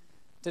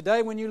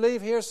 Today when you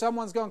leave here,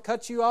 someone's going to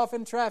cut you off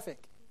in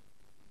traffic.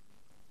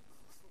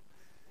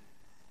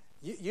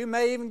 You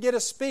may even get a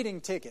speeding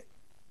ticket.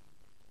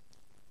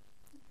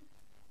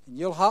 And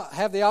you'll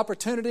have the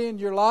opportunity in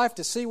your life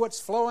to see what's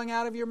flowing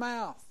out of your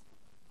mouth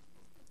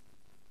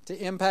to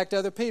impact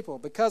other people.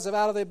 Because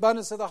out of the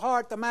abundance of the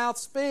heart, the mouth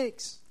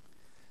speaks.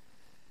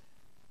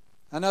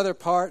 Another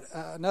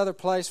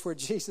place where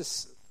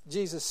Jesus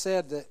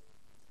said that,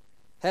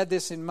 had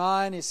this in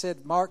mind, he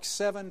said, Mark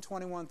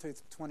 7:21 through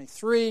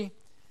 23,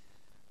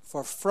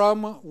 for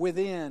from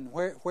within,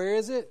 where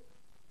is it?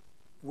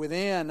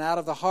 Within, out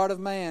of the heart of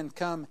man,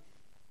 come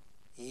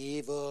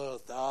evil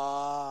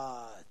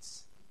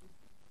thoughts.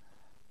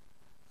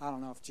 I don't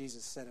know if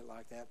Jesus said it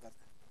like that, but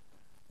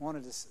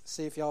wanted to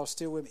see if y'all are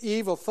still with me.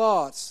 Evil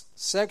thoughts,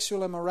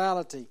 sexual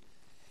immorality.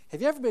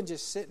 Have you ever been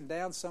just sitting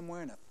down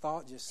somewhere and a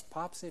thought just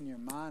pops in your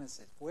mind and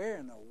said, where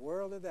in the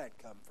world did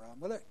that come from?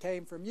 Well, it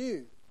came from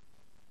you.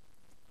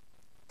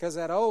 Because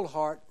that old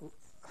heart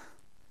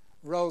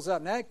rose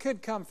up. Now, it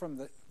could come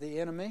from the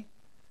enemy,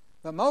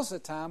 but most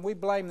of the time we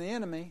blame the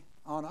enemy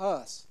on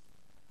us,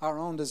 our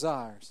own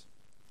desires.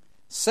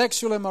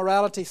 Sexual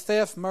immorality,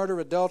 theft, murder,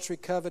 adultery,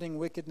 coveting,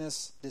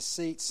 wickedness,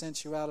 deceit,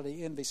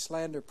 sensuality, envy,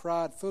 slander,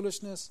 pride,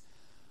 foolishness.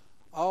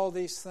 All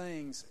these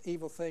things,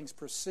 evil things,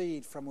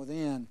 proceed from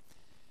within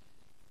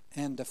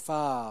and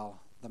defile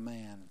the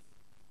man.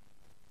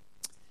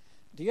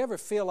 Do you ever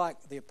feel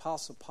like the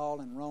Apostle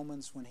Paul in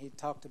Romans when he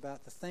talked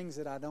about the things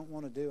that I don't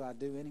want to do, I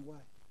do anyway?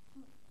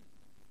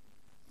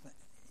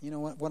 You know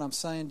what I'm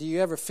saying? Do you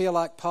ever feel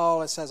like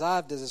Paul? It says, I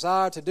have the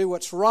desire to do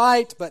what's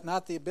right, but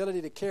not the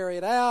ability to carry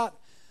it out.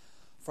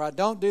 For I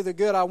don't do the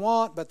good I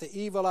want, but the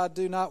evil I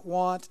do not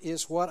want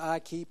is what I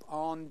keep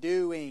on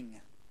doing.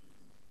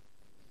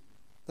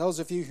 Those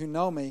of you who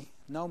know me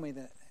know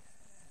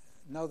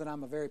that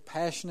I'm a very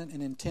passionate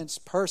and intense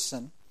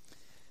person.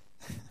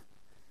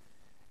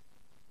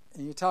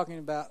 And you're talking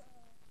about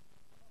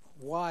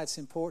why it's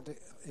important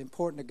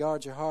to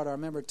guard your heart. I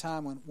remember a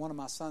time when one of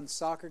my son's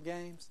soccer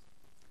games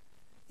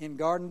in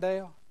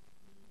Gardendale.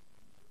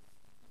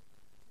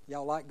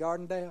 Y'all like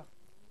Gardendale?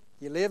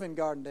 You live in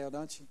Gardendale,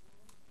 don't you?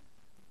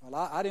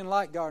 Well, I didn't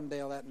like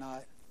Gardendale that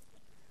night.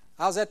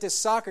 I was at this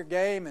soccer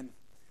game and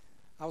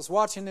I was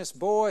watching this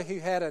boy who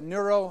had a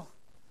neuro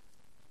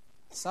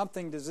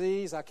something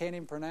disease. I can't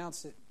even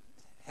pronounce it.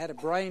 Had a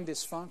brain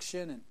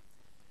dysfunction, and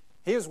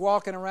he was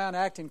walking around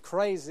acting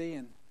crazy,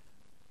 and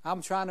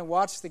I'm trying to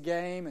watch the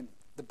game, and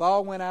the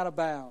ball went out of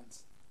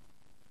bounds.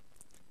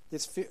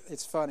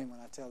 It's funny when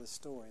I tell this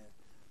story.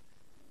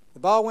 The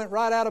ball went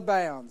right out of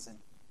bounds, and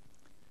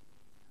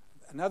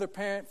another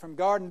parent from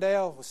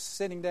Gardendale was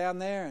sitting down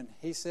there, and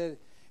he said,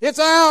 "It's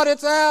out,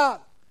 it's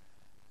out."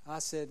 I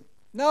said,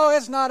 "No,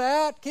 it's not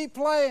out. Keep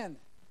playing."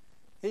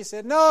 He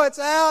said, "No, it's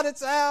out,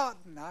 it's out."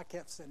 And I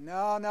kept saying,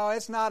 No,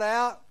 it's not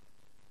out.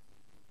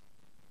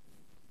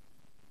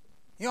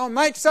 You gonna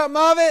make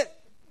something of it?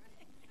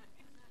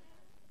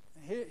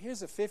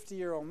 Here's a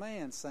 50-year-old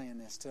man saying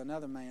this to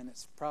another man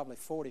that's probably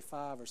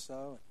 45 or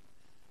so.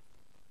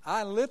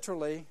 I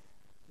literally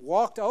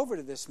walked over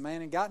to this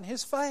man and got in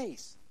his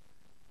face.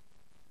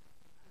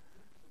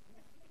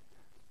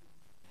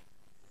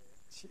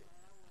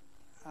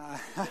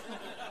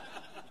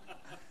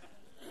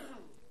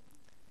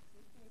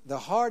 The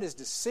heart is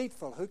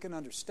deceitful. Who can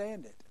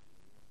understand it?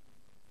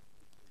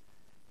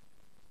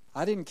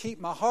 I didn't keep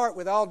my heart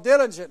with all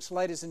diligence,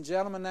 ladies and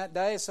gentlemen, that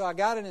day, so I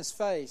got in his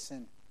face.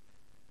 And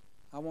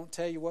I won't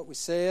tell you what we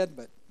said,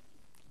 but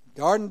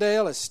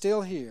Gardendale is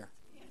still here.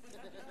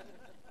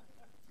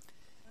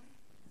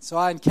 So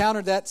I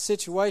encountered that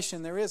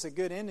situation. There is a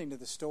good ending to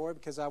the story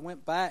because I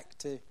went back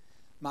to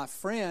my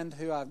friend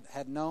who I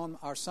had known.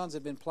 Our sons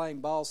had been playing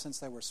ball since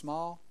they were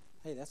small.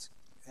 Hey, that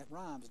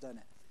rhymes, doesn't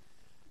it?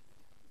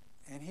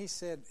 And he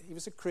said, he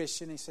was a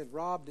Christian. He said,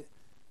 Rob, do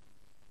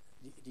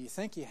you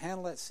think you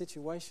handled that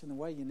situation the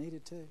way you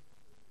needed to?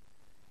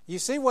 You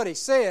see what he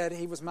said?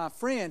 He was my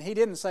friend. He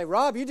didn't say,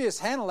 Rob, you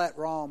just handled that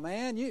wrong,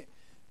 man.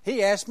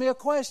 He asked me a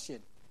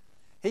question.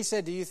 He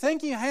said, do you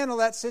think you handled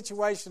that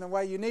situation the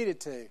way you needed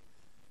to?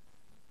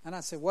 And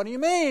I said, what do you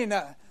mean?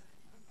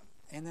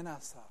 And then I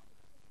thought,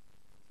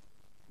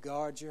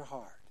 guard your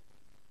heart,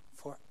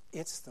 for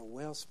it's the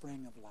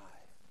wellspring of life.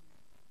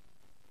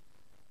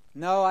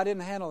 No, I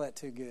didn't handle that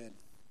too good.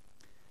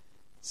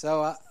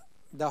 So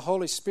the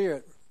Holy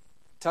Spirit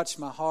touched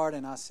my heart,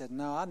 and I said,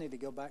 no, I need to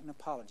go back and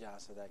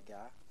apologize to that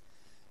guy.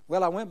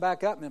 Well, I went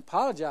back up and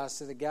apologized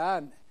to the guy,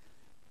 and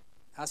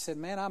I said,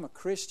 man, I'm a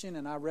Christian,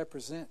 and I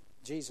represent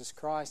Jesus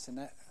Christ, and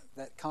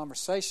that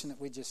conversation that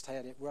we just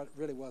had, it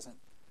really wasn't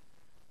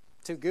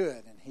too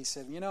good. And he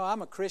said,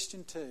 I'm a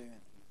Christian too.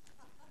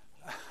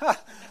 And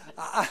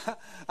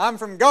I'm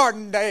from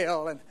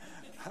Gardendale, and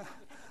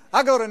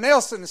I go to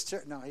Nelson's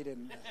church. No, he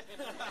didn't.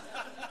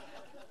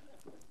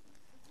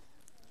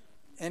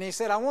 And he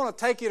said, I want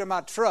to take you to my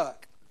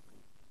truck.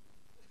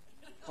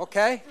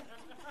 Okay?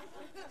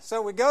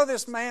 So we go to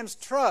this man's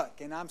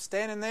truck, and I'm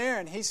standing there,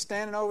 and he's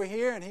standing over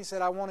here, and he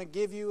said, I want to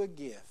give you a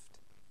gift.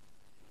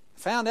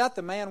 Found out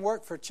the man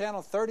worked for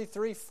Channel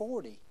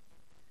 3340.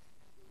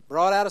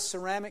 Brought out a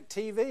ceramic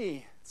TV.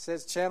 It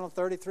says Channel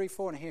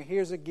 3340.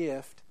 Here's a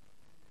gift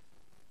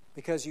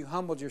because you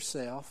humbled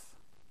yourself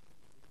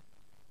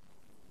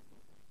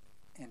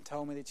and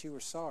told me that you were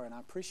sorry, and I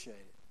appreciate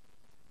it.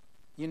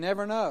 You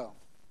never know.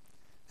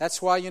 That's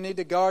why you need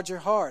to guard your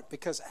heart,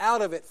 because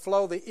out of it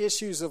flow the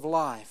issues of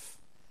life.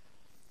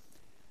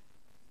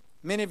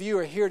 Many of you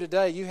are here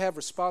today. You have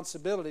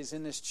responsibilities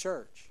in this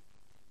church,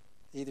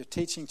 either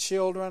teaching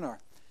children or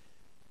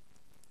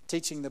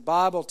teaching the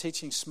Bible,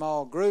 teaching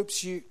small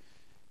groups.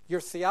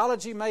 Your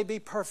theology may be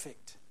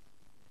perfect.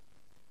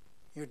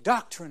 Your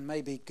doctrine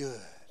may be good.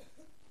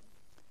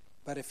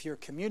 But if you're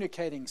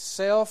communicating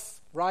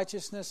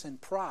self-righteousness and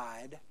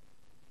pride,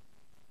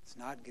 it's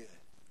not good.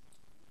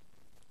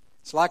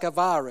 It's like a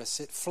virus.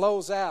 It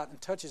flows out and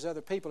touches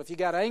other people. If you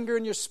got anger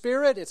in your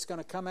spirit, it's going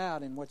to come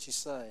out in what you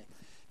say.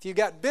 If you've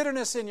got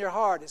bitterness in your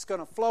heart, it's going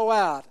to flow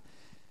out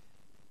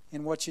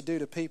in what you do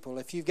to people.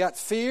 If you've got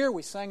fear,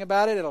 we sang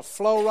about it, it'll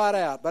flow right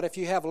out. But if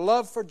you have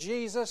love for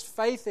Jesus,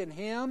 faith in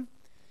Him,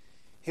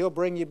 He'll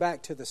bring you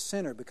back to the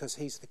center because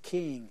He's the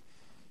King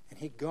and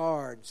He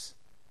guards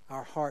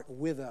our heart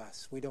with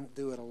us. We don't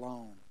do it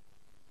alone.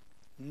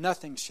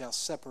 Nothing shall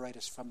separate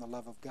us from the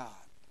love of God.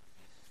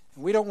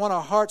 And we don't want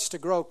our hearts to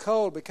grow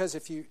cold, because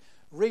if you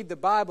read the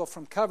Bible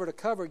from cover to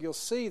cover, you'll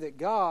see that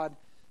God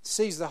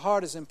sees the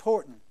heart as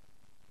important.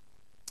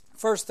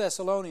 1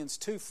 Thessalonians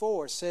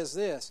 2:4 says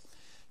this,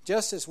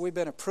 just as we've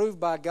been approved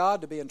by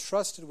God to be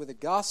entrusted with the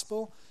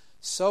gospel,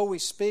 so we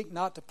speak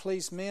not to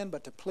please men,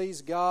 but to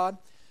please God,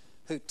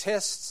 who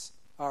tests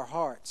our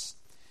hearts.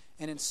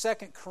 And in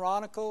 2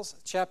 Chronicles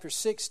chapter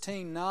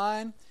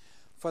 16:9,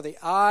 for the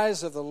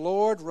eyes of the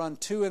Lord run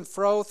to and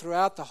fro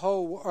throughout the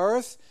whole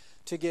earth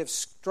to give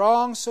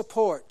strong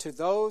support to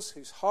those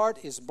whose heart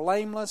is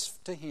blameless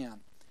to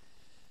Him.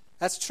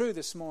 That's true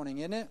this morning,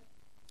 isn't it?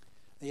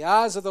 The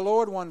eyes of the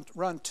Lord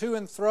run to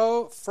and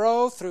fro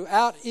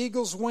throughout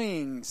eagle's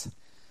wings,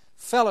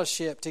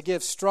 fellowship to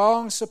give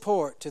strong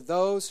support to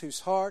those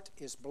whose heart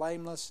is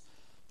blameless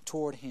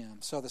toward Him.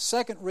 So the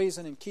second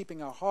reason in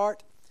keeping our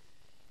heart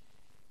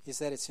is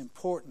that it's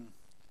important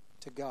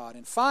to God.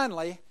 And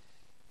finally,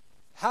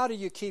 how do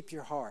you keep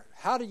your heart?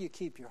 How do you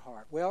keep your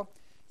heart? Well,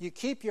 you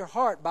keep your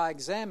heart by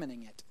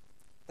examining it.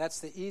 That's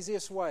the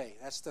easiest way.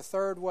 That's the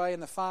third way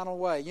and the final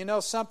way. You know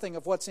something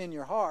of what's in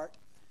your heart.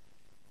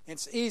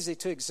 It's easy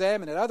to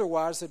examine it.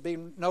 Otherwise, there'd be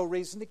no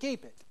reason to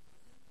keep it.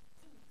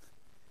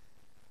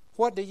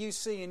 What do you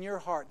see in your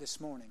heart this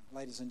morning,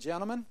 ladies and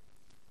gentlemen?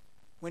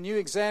 When you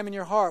examine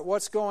your heart,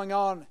 what's going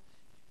on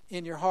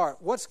in your heart?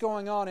 What's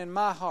going on in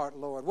my heart,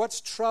 Lord?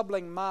 What's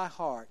troubling my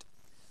heart?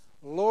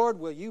 Lord,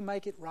 will you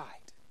make it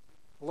right?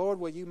 Lord,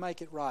 will you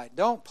make it right?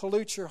 Don't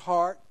pollute your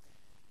heart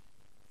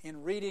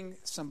in reading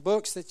some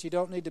books that you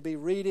don't need to be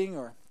reading,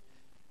 or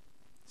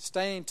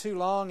staying too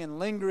long and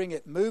lingering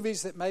at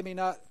movies that maybe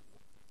not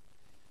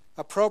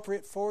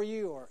appropriate for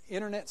you, or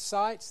internet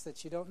sites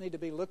that you don't need to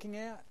be looking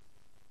at.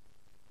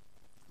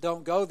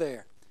 Don't go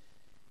there.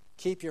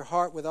 Keep your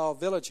heart with all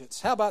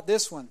diligence. How about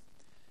this one?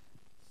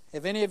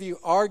 Have any of you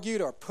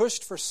argued or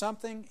pushed for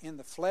something in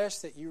the flesh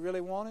that you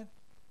really wanted?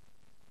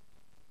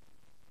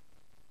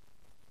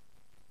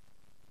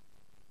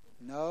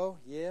 No?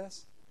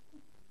 Yes?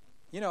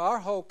 You know, our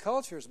whole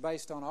culture is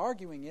based on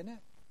arguing, isn't it?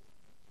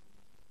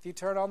 If you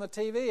turn on the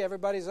TV,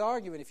 everybody's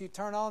arguing. If you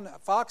turn on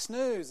Fox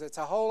News, it's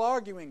a whole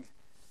arguing.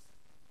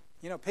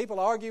 You know, people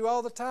argue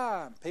all the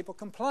time. People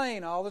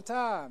complain all the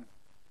time.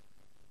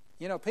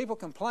 You know, people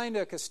complain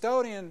to a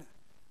custodian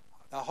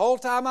the whole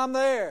time I'm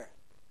there.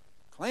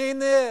 Clean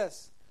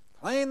this.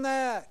 Clean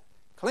that.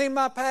 Clean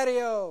my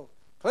patio.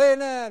 Clean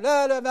that.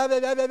 Blah, blah, blah,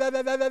 blah, blah,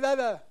 blah, blah, blah,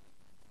 blah.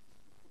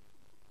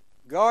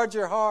 Guard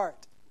your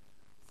heart,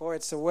 for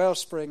it's the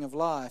wellspring of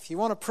life. You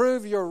want to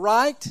prove you're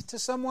right to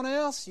someone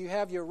else? You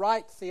have your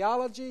right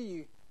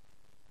theology.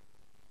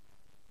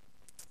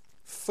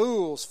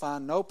 Fools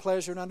find no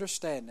pleasure in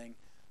understanding,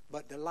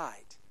 but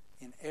delight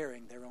in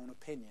airing their own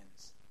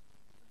opinions.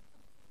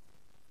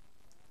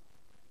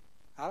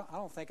 I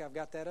don't think I've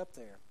got that up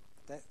there.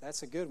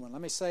 That's a good one.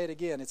 Let me say it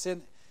again. It's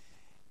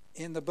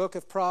in the book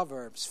of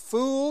Proverbs.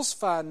 Fools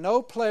find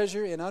no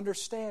pleasure in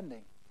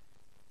understanding,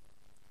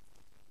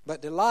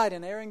 but delight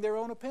in airing their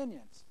own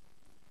opinions.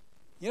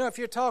 You know, if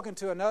you're talking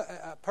to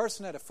a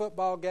person at a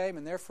football game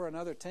and they're for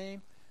another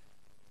team,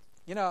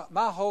 you know,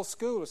 my whole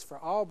school is for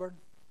Auburn.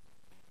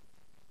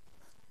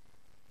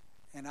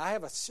 And I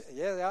have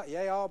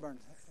Auburn.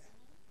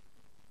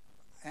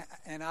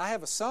 And I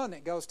have a son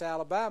that goes to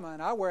Alabama,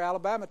 and I wear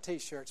Alabama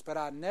T-shirts, but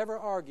I never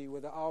argue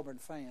with the Auburn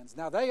fans.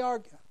 Now, they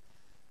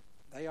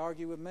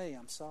argue with me.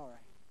 I'm sorry.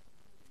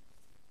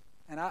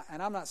 And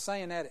I'm not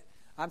saying that.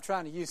 I'm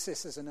trying to use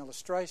this as an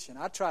illustration.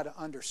 I try to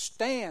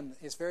understand.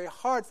 It's very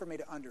hard for me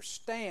to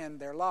understand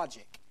their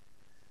logic.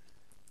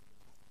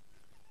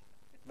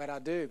 But I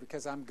do,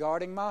 because I'm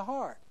guarding my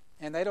heart,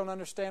 and they don't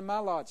understand my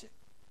logic.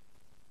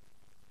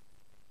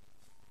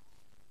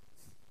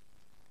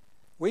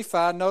 We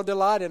find no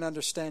delight in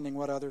understanding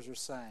what others are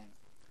saying.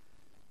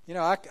 You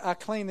know, I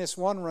clean this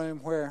one room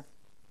where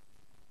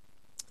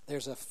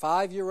there's a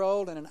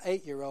 5-year-old and an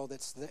 8-year-old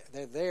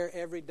they're there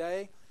every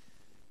day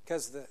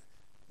because the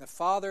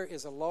father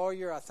is a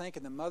lawyer, I think,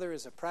 and the mother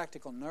is a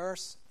practical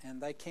nurse,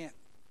 and they can't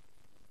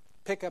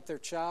pick up their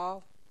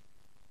child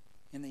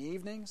in the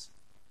evenings.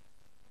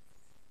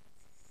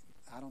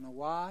 I don't know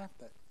why,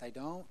 but they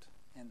don't.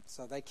 And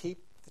so they keep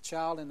the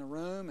child in the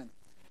room, and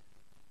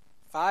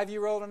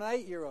 5-year-old and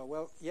 8-year-old.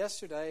 Well,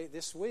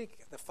 this week,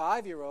 the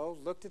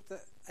 5-year-old looked at the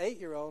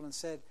 8-year-old and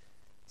said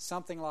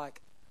something like,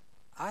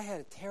 I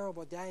had a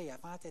terrible day.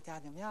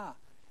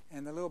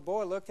 And the little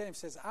boy looked at him and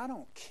says, I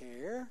don't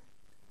care.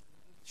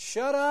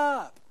 Shut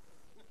up.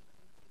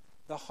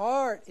 The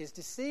heart is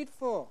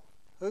deceitful.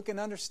 Who can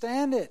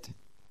understand it?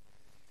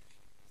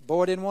 The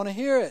boy didn't want to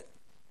hear it.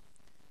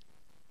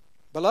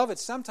 Beloved,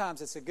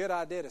 sometimes it's a good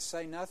idea to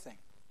say nothing.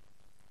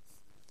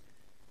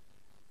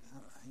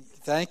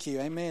 Thank you.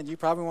 Amen. You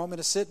probably want me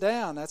to sit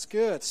down. That's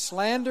good.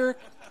 Slander.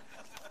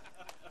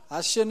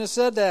 I shouldn't have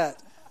said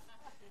that.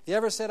 You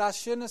ever said, I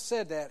shouldn't have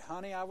said that?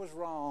 Honey, I was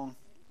wrong.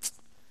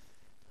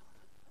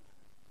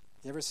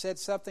 You ever said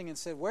something and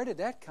said, where did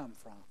that come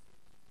from?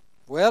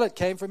 Well, it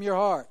came from your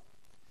heart.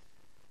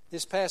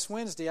 This past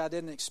Wednesday, I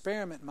did an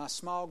experiment in my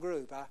small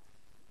group.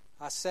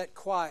 I sat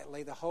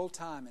quietly the whole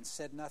time and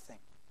said nothing.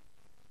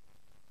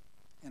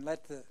 And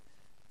let the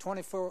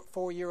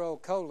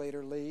 24-year-old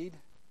co-leader lead.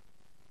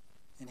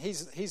 And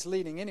he's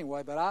leading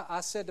anyway, but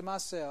I said to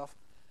myself,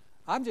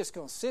 I'm just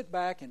going to sit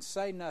back and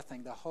say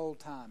nothing the whole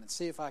time and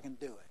see if I can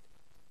do it.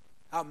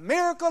 A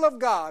miracle of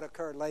God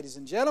occurred, ladies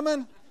and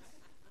gentlemen.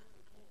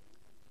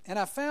 And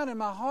I found in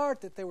my heart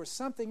that there was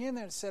something in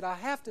there that said, I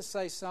have to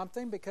say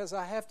something because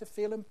I have to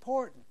feel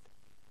important.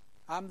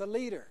 I'm the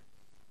leader.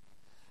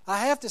 I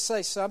have to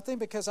say something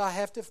because I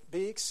have to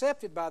be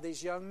accepted by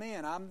these young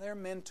men. I'm their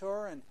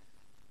mentor, and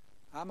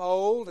I'm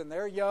old, and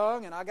they're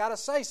young, and I got to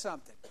say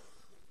something.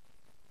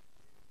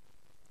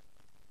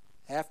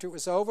 After it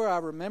was over, I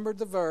remembered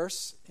the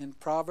verse in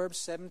Proverbs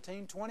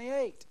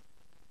 17:28.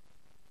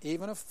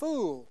 Even a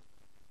fool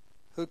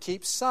who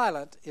keeps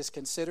silent is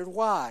considered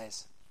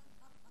wise.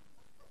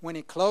 When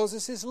he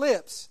closes his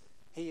lips,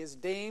 he is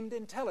deemed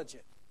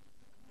intelligent.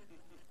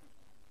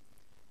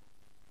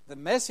 The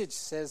Message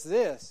says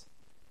this: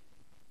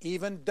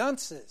 even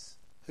dunces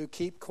who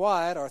keep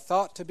quiet are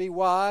thought to be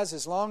wise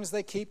as long as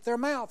they keep their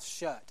mouths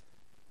shut.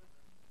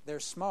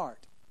 They're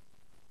smart.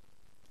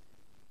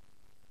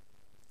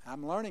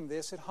 I'm learning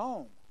this at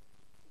home.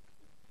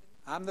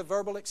 I'm the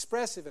verbal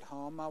expressive at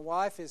home. My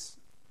wife is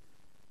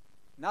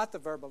not the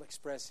verbal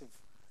expressive.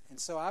 And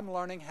so I'm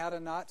learning how to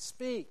not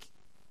speak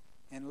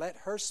and let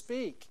her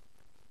speak.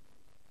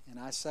 And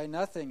I say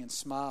nothing and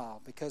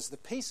smile because the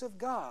peace of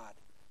God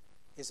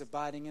is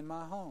abiding in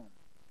my home.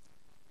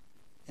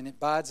 And it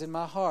abides in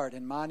my heart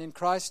and mine in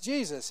Christ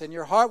Jesus. And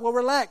your heart will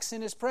relax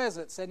in His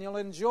presence, and you'll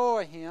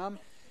enjoy Him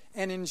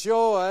and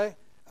enjoy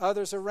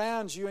others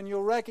around you, and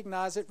you'll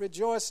recognize it,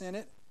 rejoice in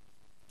it.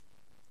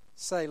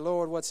 Say,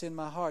 Lord, what's in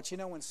my heart? You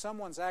know, when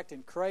someone's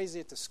acting crazy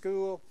at the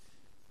school,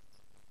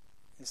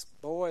 this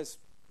boy's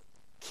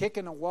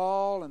kicking a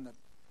wall and the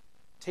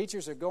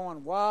teachers are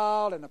going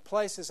wild and the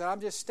place is,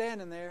 I'm just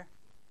standing there.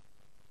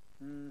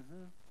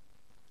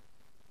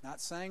 Not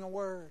saying a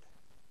word.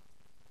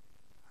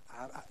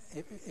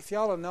 If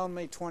y'all have known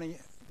me 20,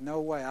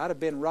 no way. I'd have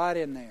been right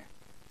in there.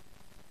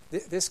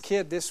 This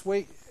kid this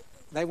week,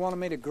 they wanted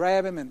me to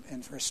grab him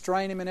and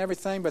restrain him and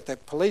everything, but the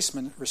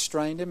policeman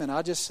restrained him and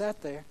I just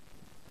sat there.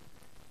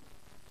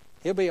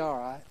 He'll be all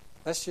right.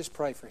 Let's just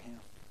pray for him.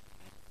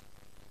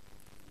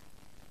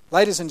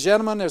 Ladies and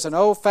gentlemen, there's an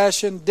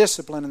old-fashioned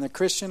discipline in the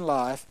Christian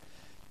life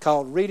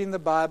called reading the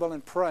Bible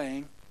and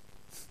praying,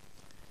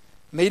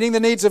 meeting the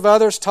needs of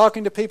others,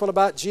 talking to people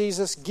about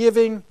Jesus,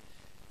 giving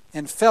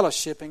and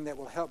fellowshipping that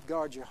will help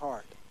guard your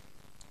heart.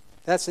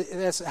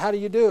 That's how do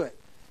you do it?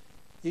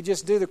 You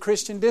just do the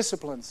Christian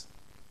disciplines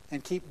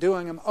and keep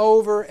doing them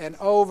over and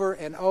over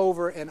and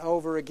over and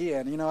over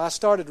again. You know, I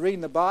started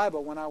reading the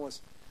Bible when I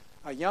was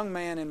a young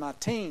man in my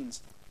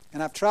teens,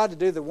 and I've tried to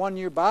do the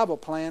one-year Bible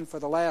plan for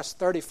the last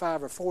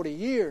 35 or 40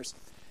 years.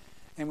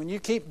 And when you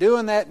keep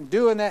doing that and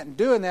doing that and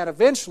doing that,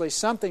 eventually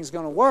something's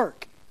going to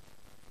work.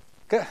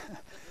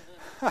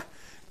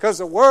 Because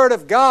the Word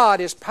of God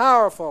is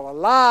powerful,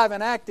 alive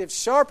and active,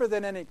 sharper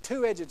than any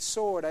two-edged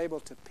sword, able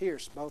to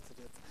pierce both of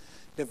them,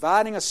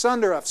 dividing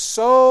asunder of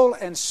soul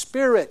and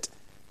spirit.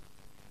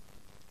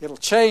 It'll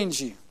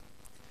change you.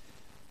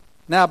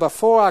 Now,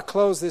 before I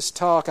close this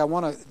talk, I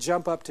want to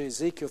jump up to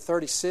Ezekiel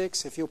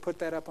 36, if you'll put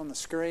that up on the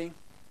screen.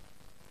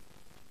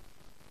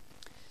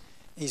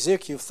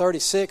 Ezekiel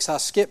 36, I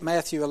skipped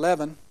Matthew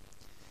 11.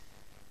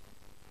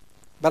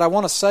 But I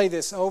want to say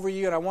this over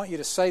you, and I want you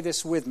to say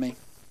this with me.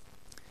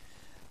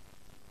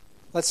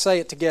 Let's say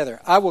it together.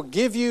 I will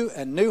give you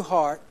a new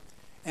heart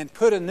and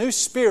put a new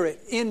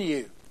spirit in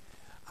you.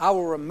 I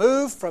will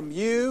remove from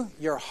you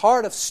your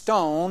heart of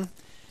stone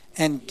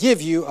and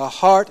give you a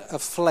heart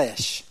of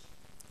flesh.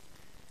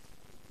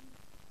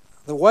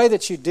 The way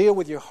that you deal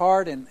with your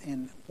heart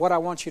and what I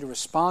want you to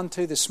respond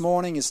to this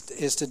morning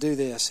is to do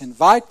this.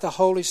 Invite the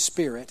Holy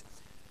Spirit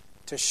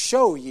to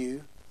show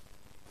you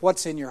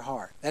what's in your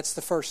heart. That's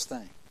the first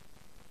thing.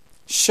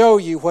 Show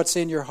you what's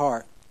in your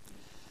heart.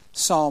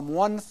 Psalm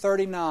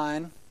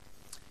 139,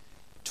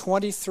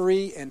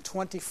 23 and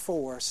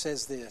 24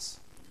 says this.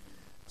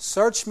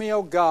 Search me,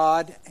 O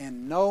God,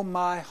 and know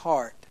my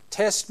heart.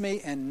 Test me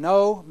and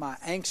know my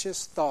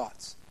anxious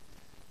thoughts.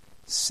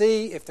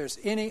 See if there's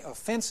any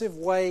offensive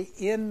way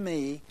in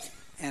me,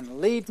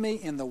 and lead me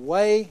in the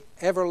way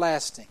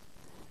everlasting.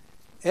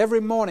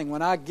 Every morning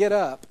when I get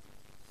up,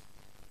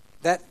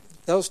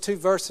 those two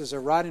verses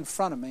are right in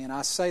front of me, and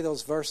I say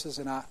those verses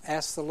and I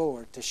ask the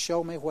Lord to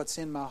show me what's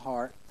in my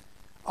heart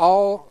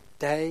all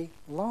day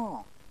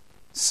long.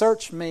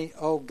 Search me,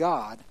 O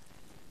God,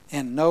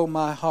 and know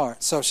my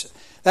heart. So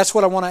that's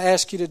what I want to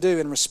ask you to do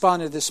in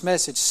responding to this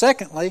message.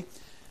 Secondly,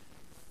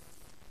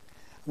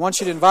 I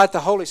want you to invite the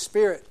Holy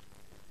Spirit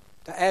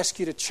to ask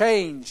you to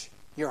change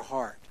your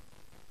heart.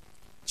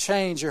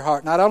 Change your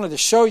heart. Not only to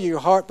show you your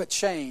heart, but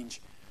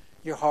change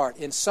your heart.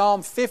 In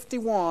Psalm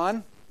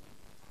 51,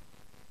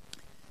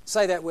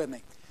 say that with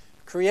me.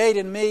 Create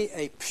in me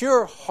a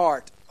pure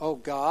heart, O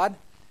God,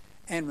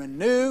 and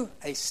renew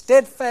a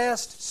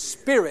steadfast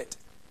spirit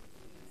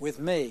with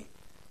me.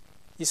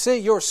 You see,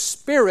 your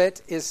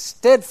spirit is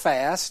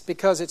steadfast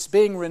because it's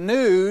being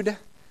renewed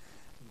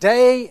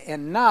day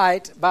and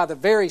night by the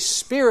very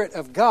Spirit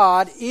of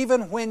God.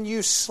 Even when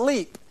you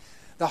sleep,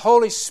 the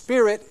Holy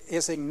Spirit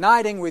is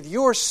igniting with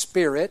your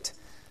spirit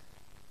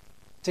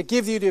to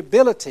give you the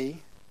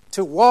ability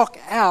to walk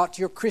out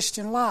your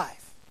Christian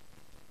life.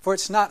 For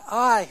it's not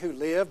I who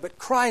live, but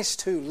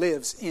Christ who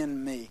lives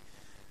in me.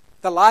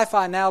 The life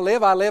I now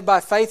live, I live by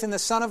faith in the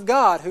Son of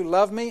God who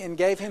loved me and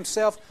gave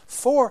Himself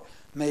for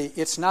me.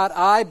 It's not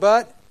I,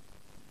 but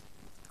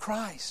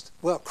Christ.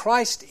 Well,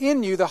 Christ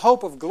in you, the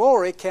hope of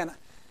glory, can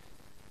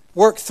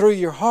work through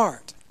your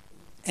heart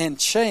and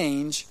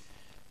change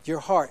your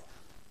heart.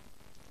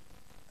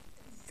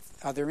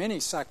 Are there any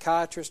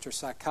psychiatrists or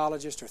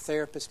psychologists or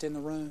therapists in the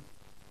room?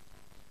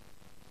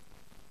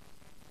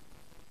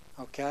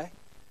 Okay.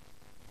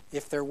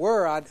 If there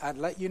were, I'd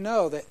let you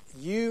know that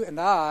you and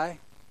I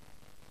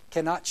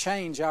cannot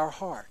change our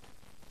heart.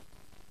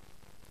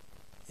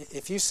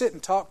 If you sit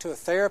and talk to a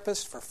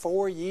therapist for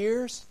 4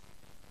 years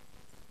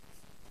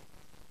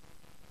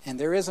and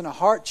there isn't a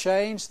heart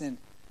change, then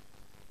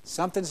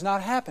something's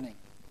not happening.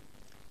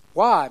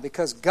 Why?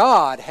 Because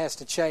God has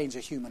to change a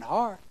human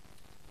heart.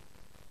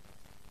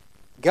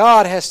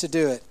 God has to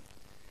do it.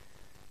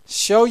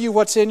 Show you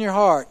what's in your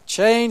heart.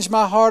 Change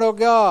my heart, O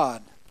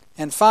God.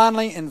 And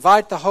finally,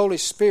 invite the Holy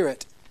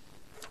Spirit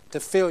to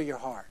fill your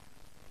heart.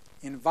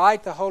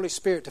 Invite the Holy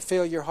Spirit to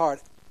fill your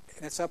heart.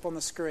 And it's up on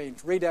the screen.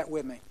 Read that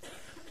with me.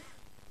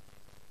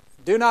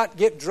 Do not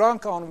get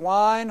drunk on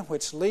wine,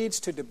 which leads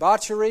to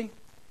debauchery.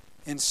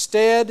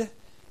 Instead,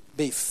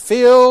 be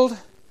filled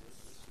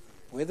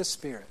with the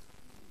Spirit.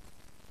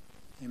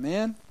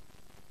 Amen?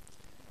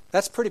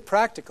 That's pretty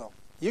practical.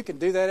 You can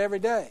do that every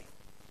day.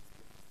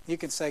 You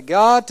can say,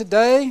 God,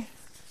 today,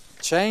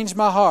 change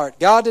my heart.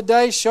 God,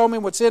 today, show me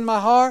what's in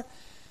my heart.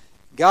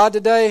 God,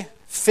 today,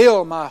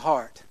 fill my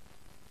heart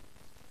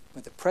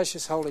with the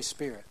precious Holy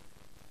Spirit.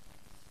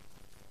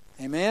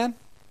 Amen?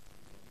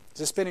 Has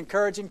this been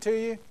encouraging to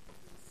you?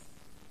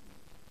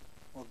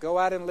 Well, go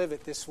out and live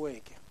it this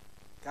week.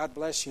 God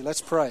bless you.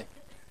 Let's pray.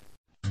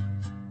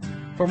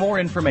 For more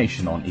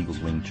information on Eagles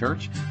Wing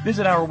Church,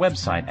 visit our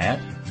website at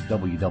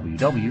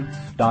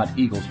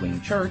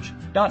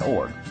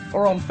www.eagleswingchurch.org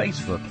or on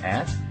Facebook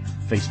at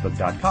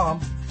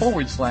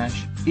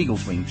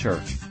facebook.com/Eagles Wing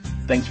Church.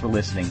 Thanks for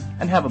listening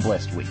and have a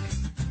blessed week.